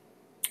now,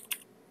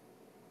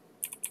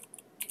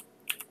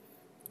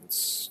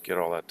 let's get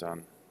all that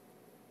done.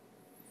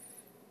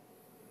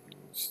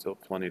 Still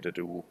plenty to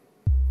do.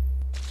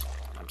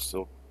 I'm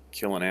still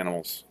killing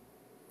animals.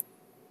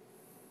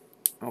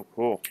 Oh,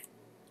 cool.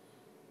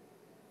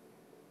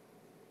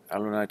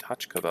 Alunite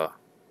Hachkada.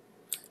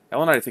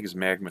 Alunite, I think, is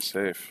magma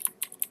safe.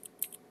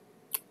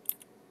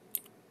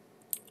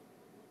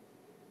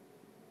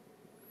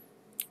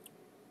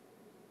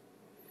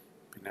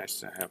 Be nice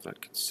to have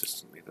that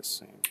consistently the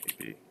same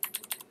PB.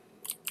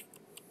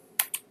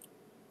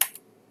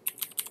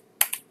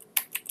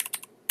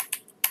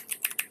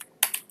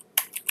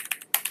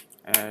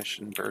 Ash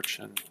and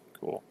birchen.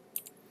 Cool.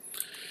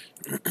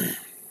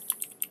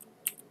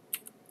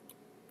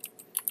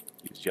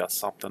 Gives you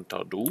something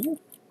to do.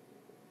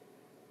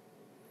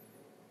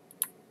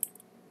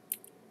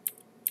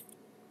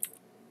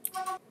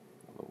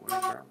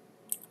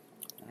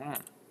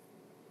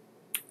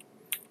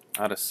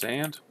 Out of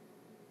sand.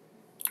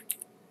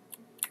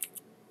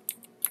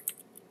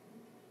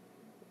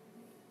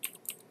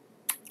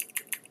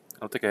 I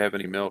don't think I have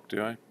any milk,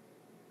 do I?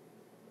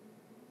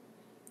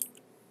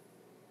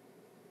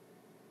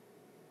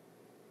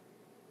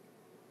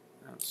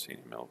 don't see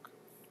any milk.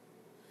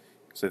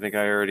 Because I think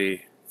I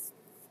already...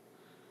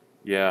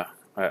 Yeah,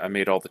 I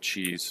made all the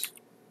cheese.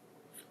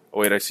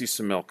 Oh wait, I see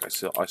some milk.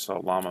 I saw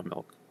llama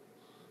milk.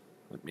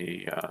 Let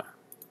me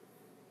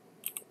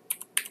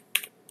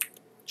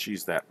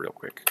cheese that real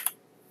quick.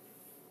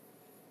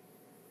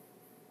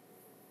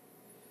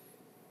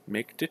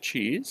 Make the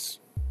cheese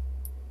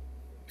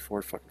before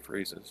it fucking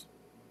freezes,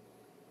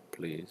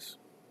 please.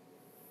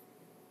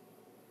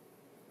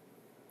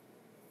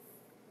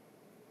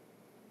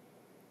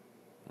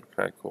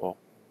 Okay, cool.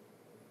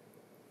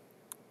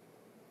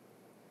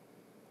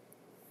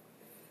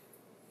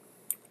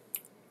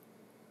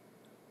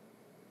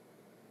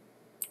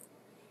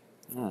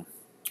 Mm.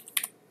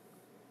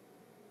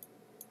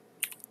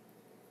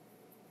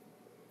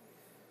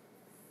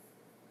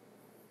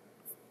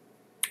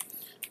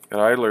 Got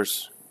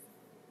idlers.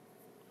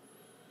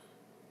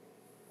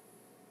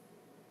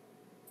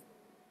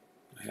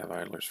 I have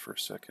idlers for a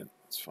second.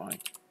 It's fine.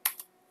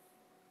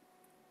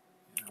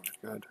 Yeah,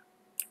 we're good.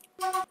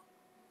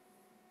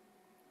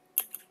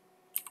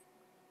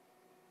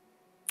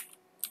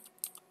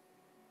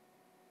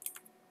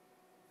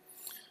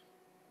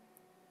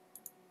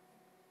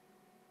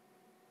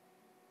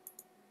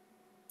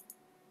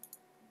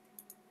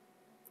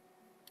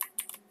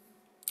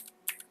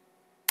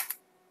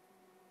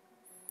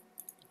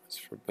 That's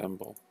for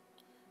Bimble.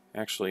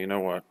 Actually, you know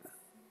what?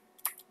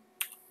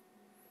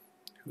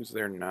 Who's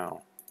there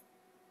now?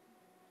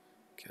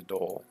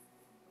 Kadol.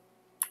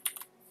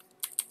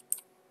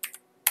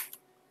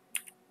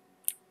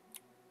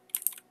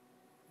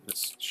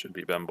 This should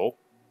be Bimble.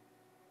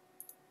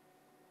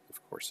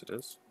 Of course it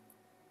is.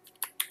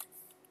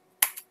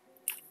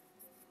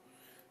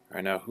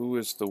 Alright, now who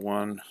is the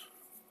one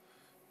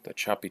that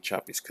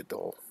Choppy's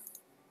Kadol?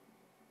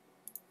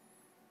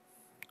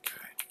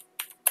 Okay.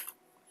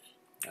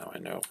 Now I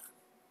know.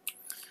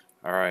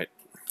 Alright.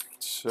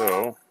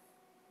 So,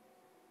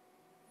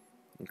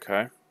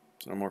 okay.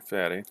 No more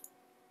fatty.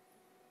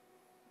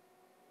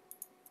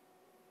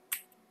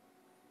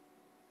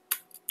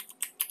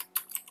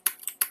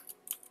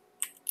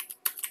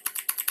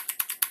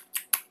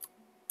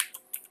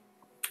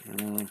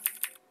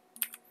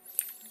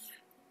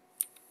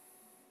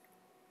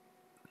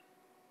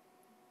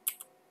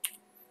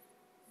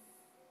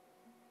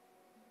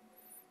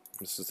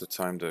 This is the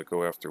time to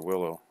go after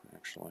Willow,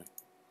 actually.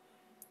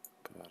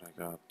 But I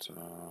got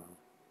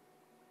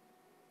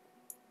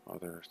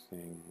other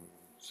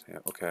things. Yeah,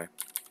 okay.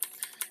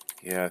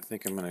 Yeah, I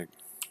think I'm gonna.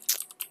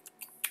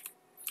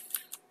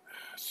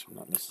 It's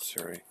not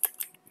necessary.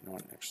 You know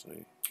what?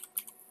 Actually,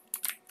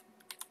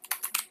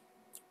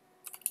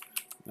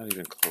 not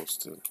even close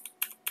to.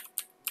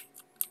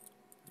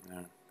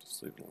 No,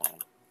 just leave it alone.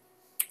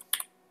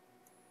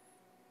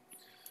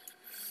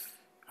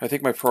 I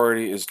think my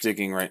priority is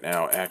digging right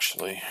now,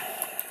 actually.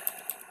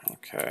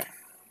 Okay.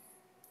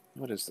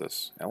 What is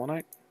this?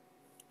 Ellenite?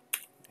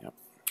 Yep.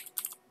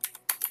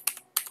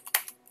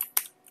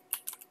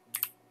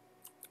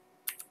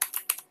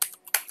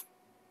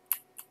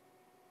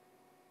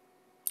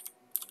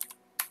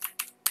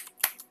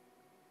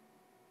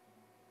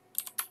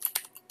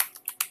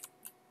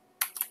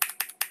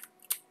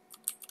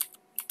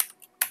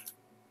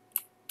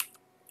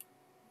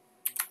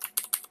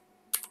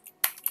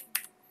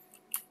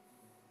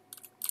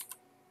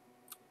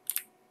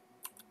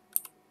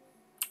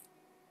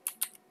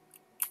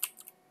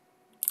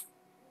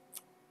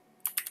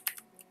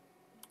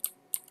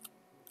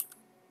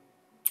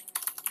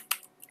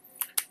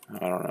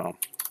 I don't know.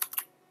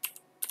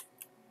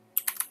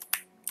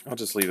 I'll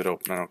just leave it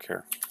open. I don't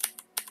care.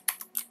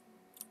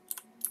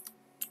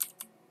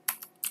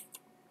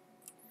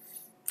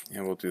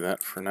 And we'll do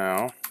that for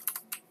now.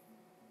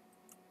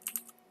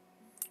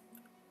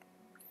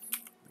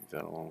 Leave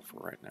that alone for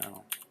right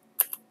now.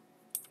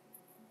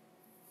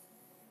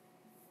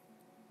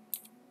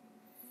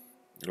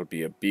 It'll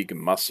be a big,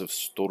 massive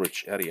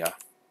storage area.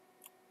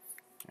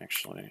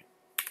 Actually.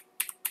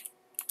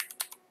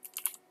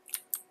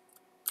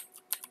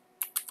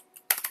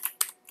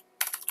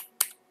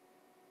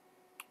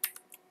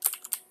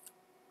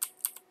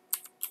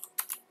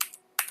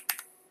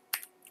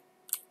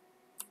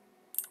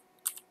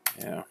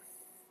 Yeah.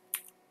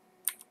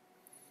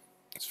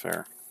 That's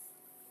fair.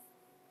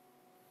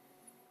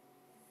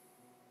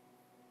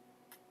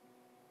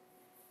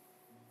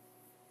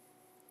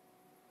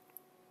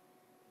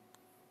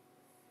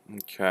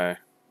 Okay.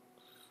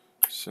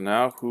 So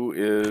now who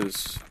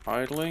is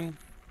idling?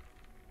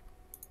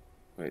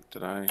 Wait,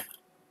 did I?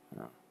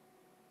 No.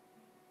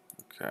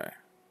 Okay.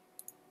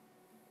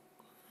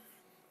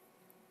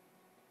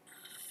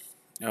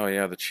 Oh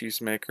yeah, the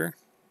cheesemaker.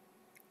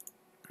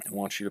 I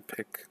want you to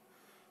pick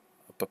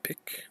up a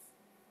pick.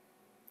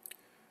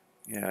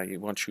 Yeah, you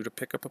want you to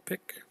pick up a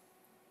pick.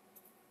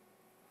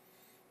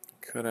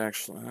 Could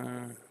actually,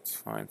 it's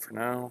fine for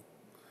now.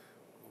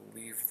 We'll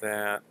leave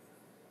that.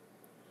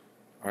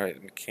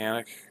 Alright,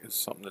 mechanic is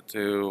something to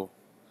do.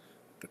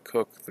 The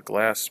cook, the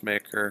glass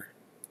maker.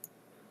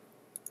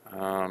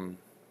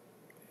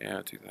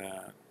 Yeah, do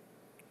that.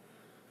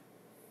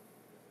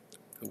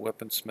 the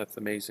weaponsmith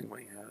amazing what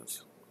he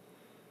has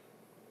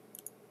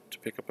to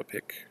pick up a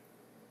pick.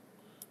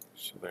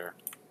 So there.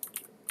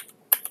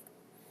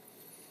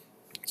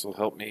 This will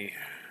help me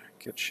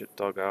get shit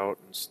dug out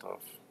and stuff.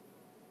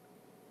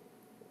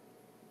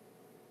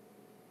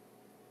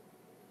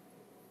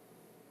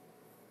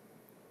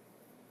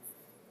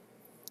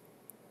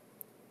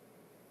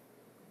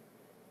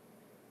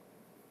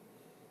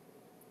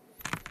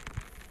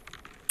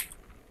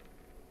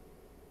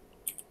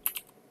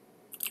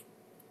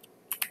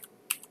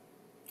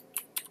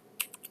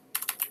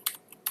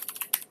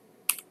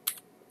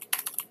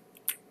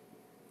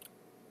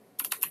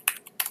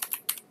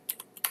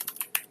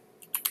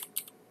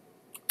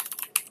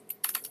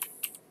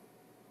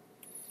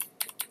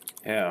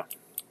 Yeah.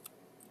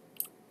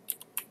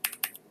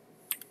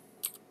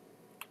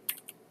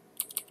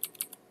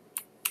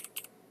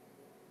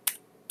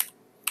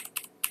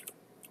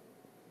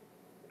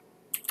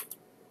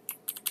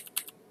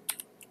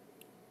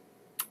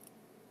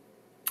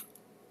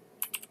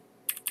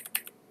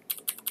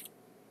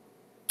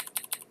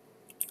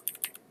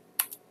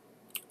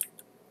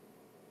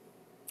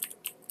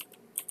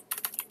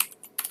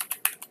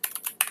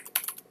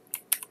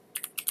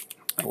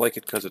 I like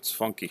it because it's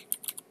funky.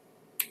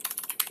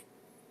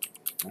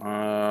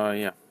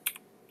 Yeah.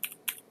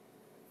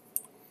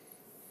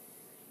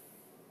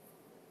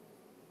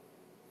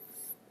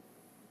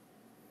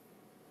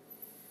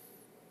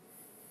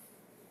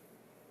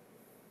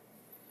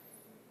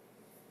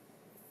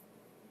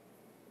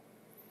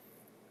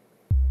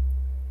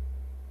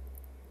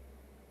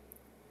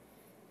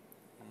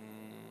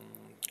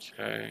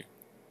 Okay.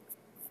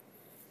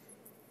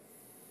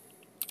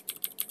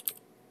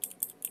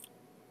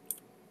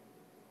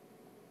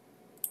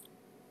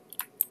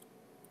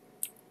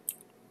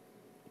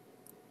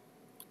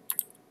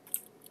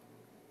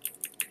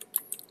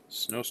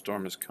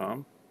 Snowstorm has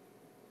come.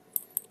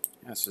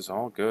 Yeah, this is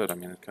all good. I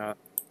mean, it's got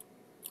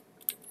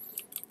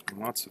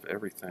lots of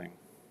everything.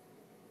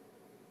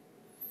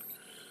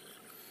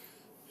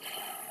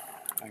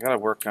 I gotta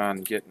work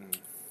on getting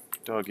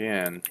dug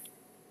in.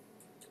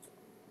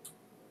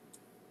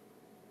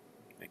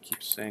 I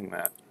keep saying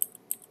that.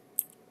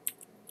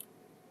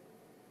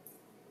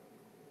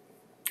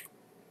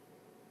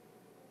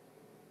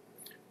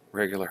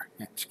 Regular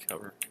inch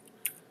cover.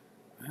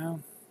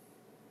 Well,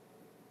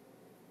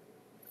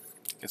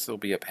 guess there'll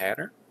be a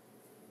pattern.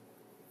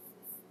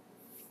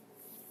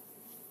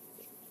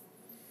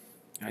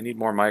 I need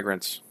more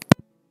migrants.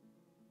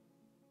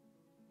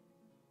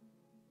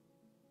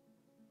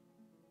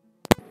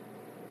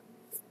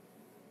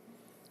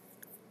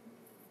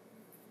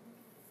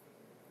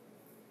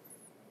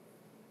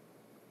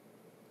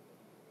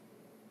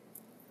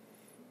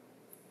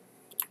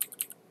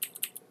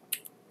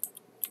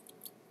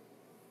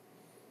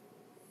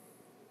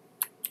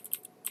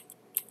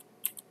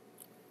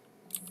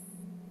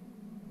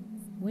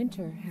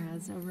 Winter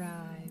has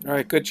arrived. All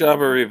right, good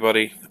job,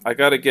 everybody. I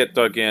got to get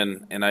dug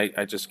in, and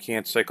I just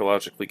can't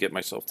psychologically get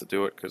myself to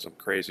do it because I'm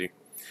crazy.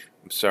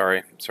 I'm sorry.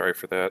 I'm sorry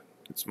for that.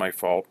 It's my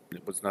fault.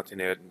 It was nothing.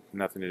 It had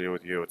nothing to do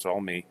with you. It's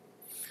all me.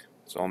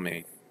 It's all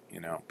me.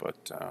 You know.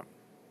 But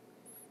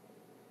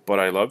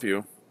I love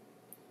you.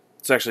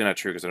 It's actually not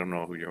true because I don't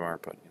know who you are.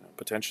 But you know,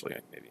 potentially,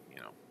 maybe you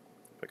know,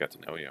 if I got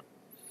to know you,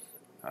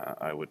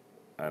 I would.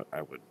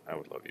 I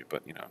would love you.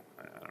 But you know,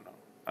 I don't know.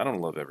 I don't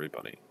love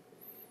everybody.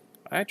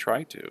 I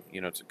try to. You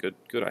know, it's a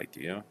good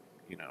idea.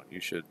 You know, you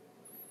should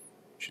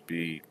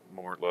be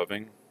more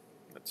loving.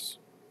 That's,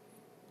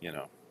 you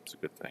know, it's a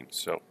good thing.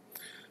 So,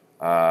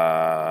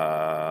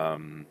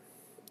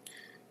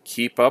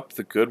 keep up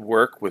the good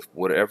work with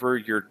whatever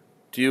you're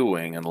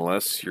doing.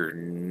 Unless you're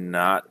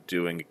not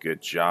doing a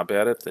good job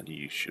at it, then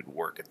you should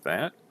work at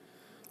that.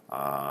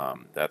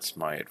 That's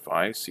my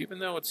advice, even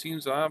though it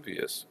seems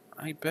obvious.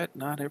 I bet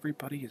not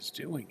everybody is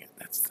doing it.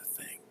 That's the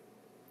thing.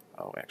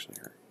 Oh, actually,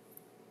 here.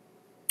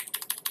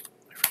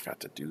 I forgot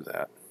to do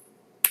that.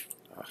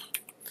 Ugh.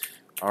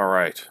 All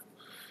right.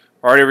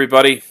 All right,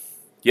 everybody.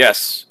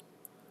 Yes,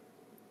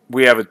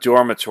 we have a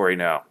dormitory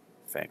now.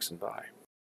 Thanks and bye.